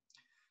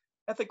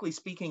 Ethically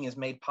Speaking is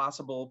made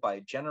possible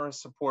by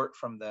generous support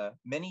from the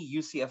many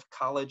UCF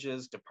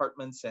colleges,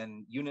 departments,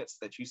 and units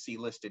that you see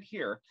listed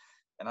here.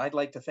 And I'd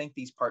like to thank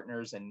these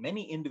partners and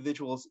many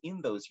individuals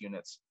in those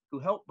units who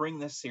help bring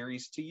this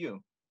series to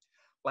you.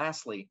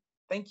 Lastly,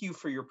 thank you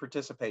for your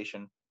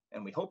participation,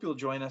 and we hope you'll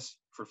join us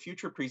for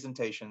future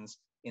presentations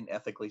in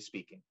Ethically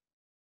Speaking.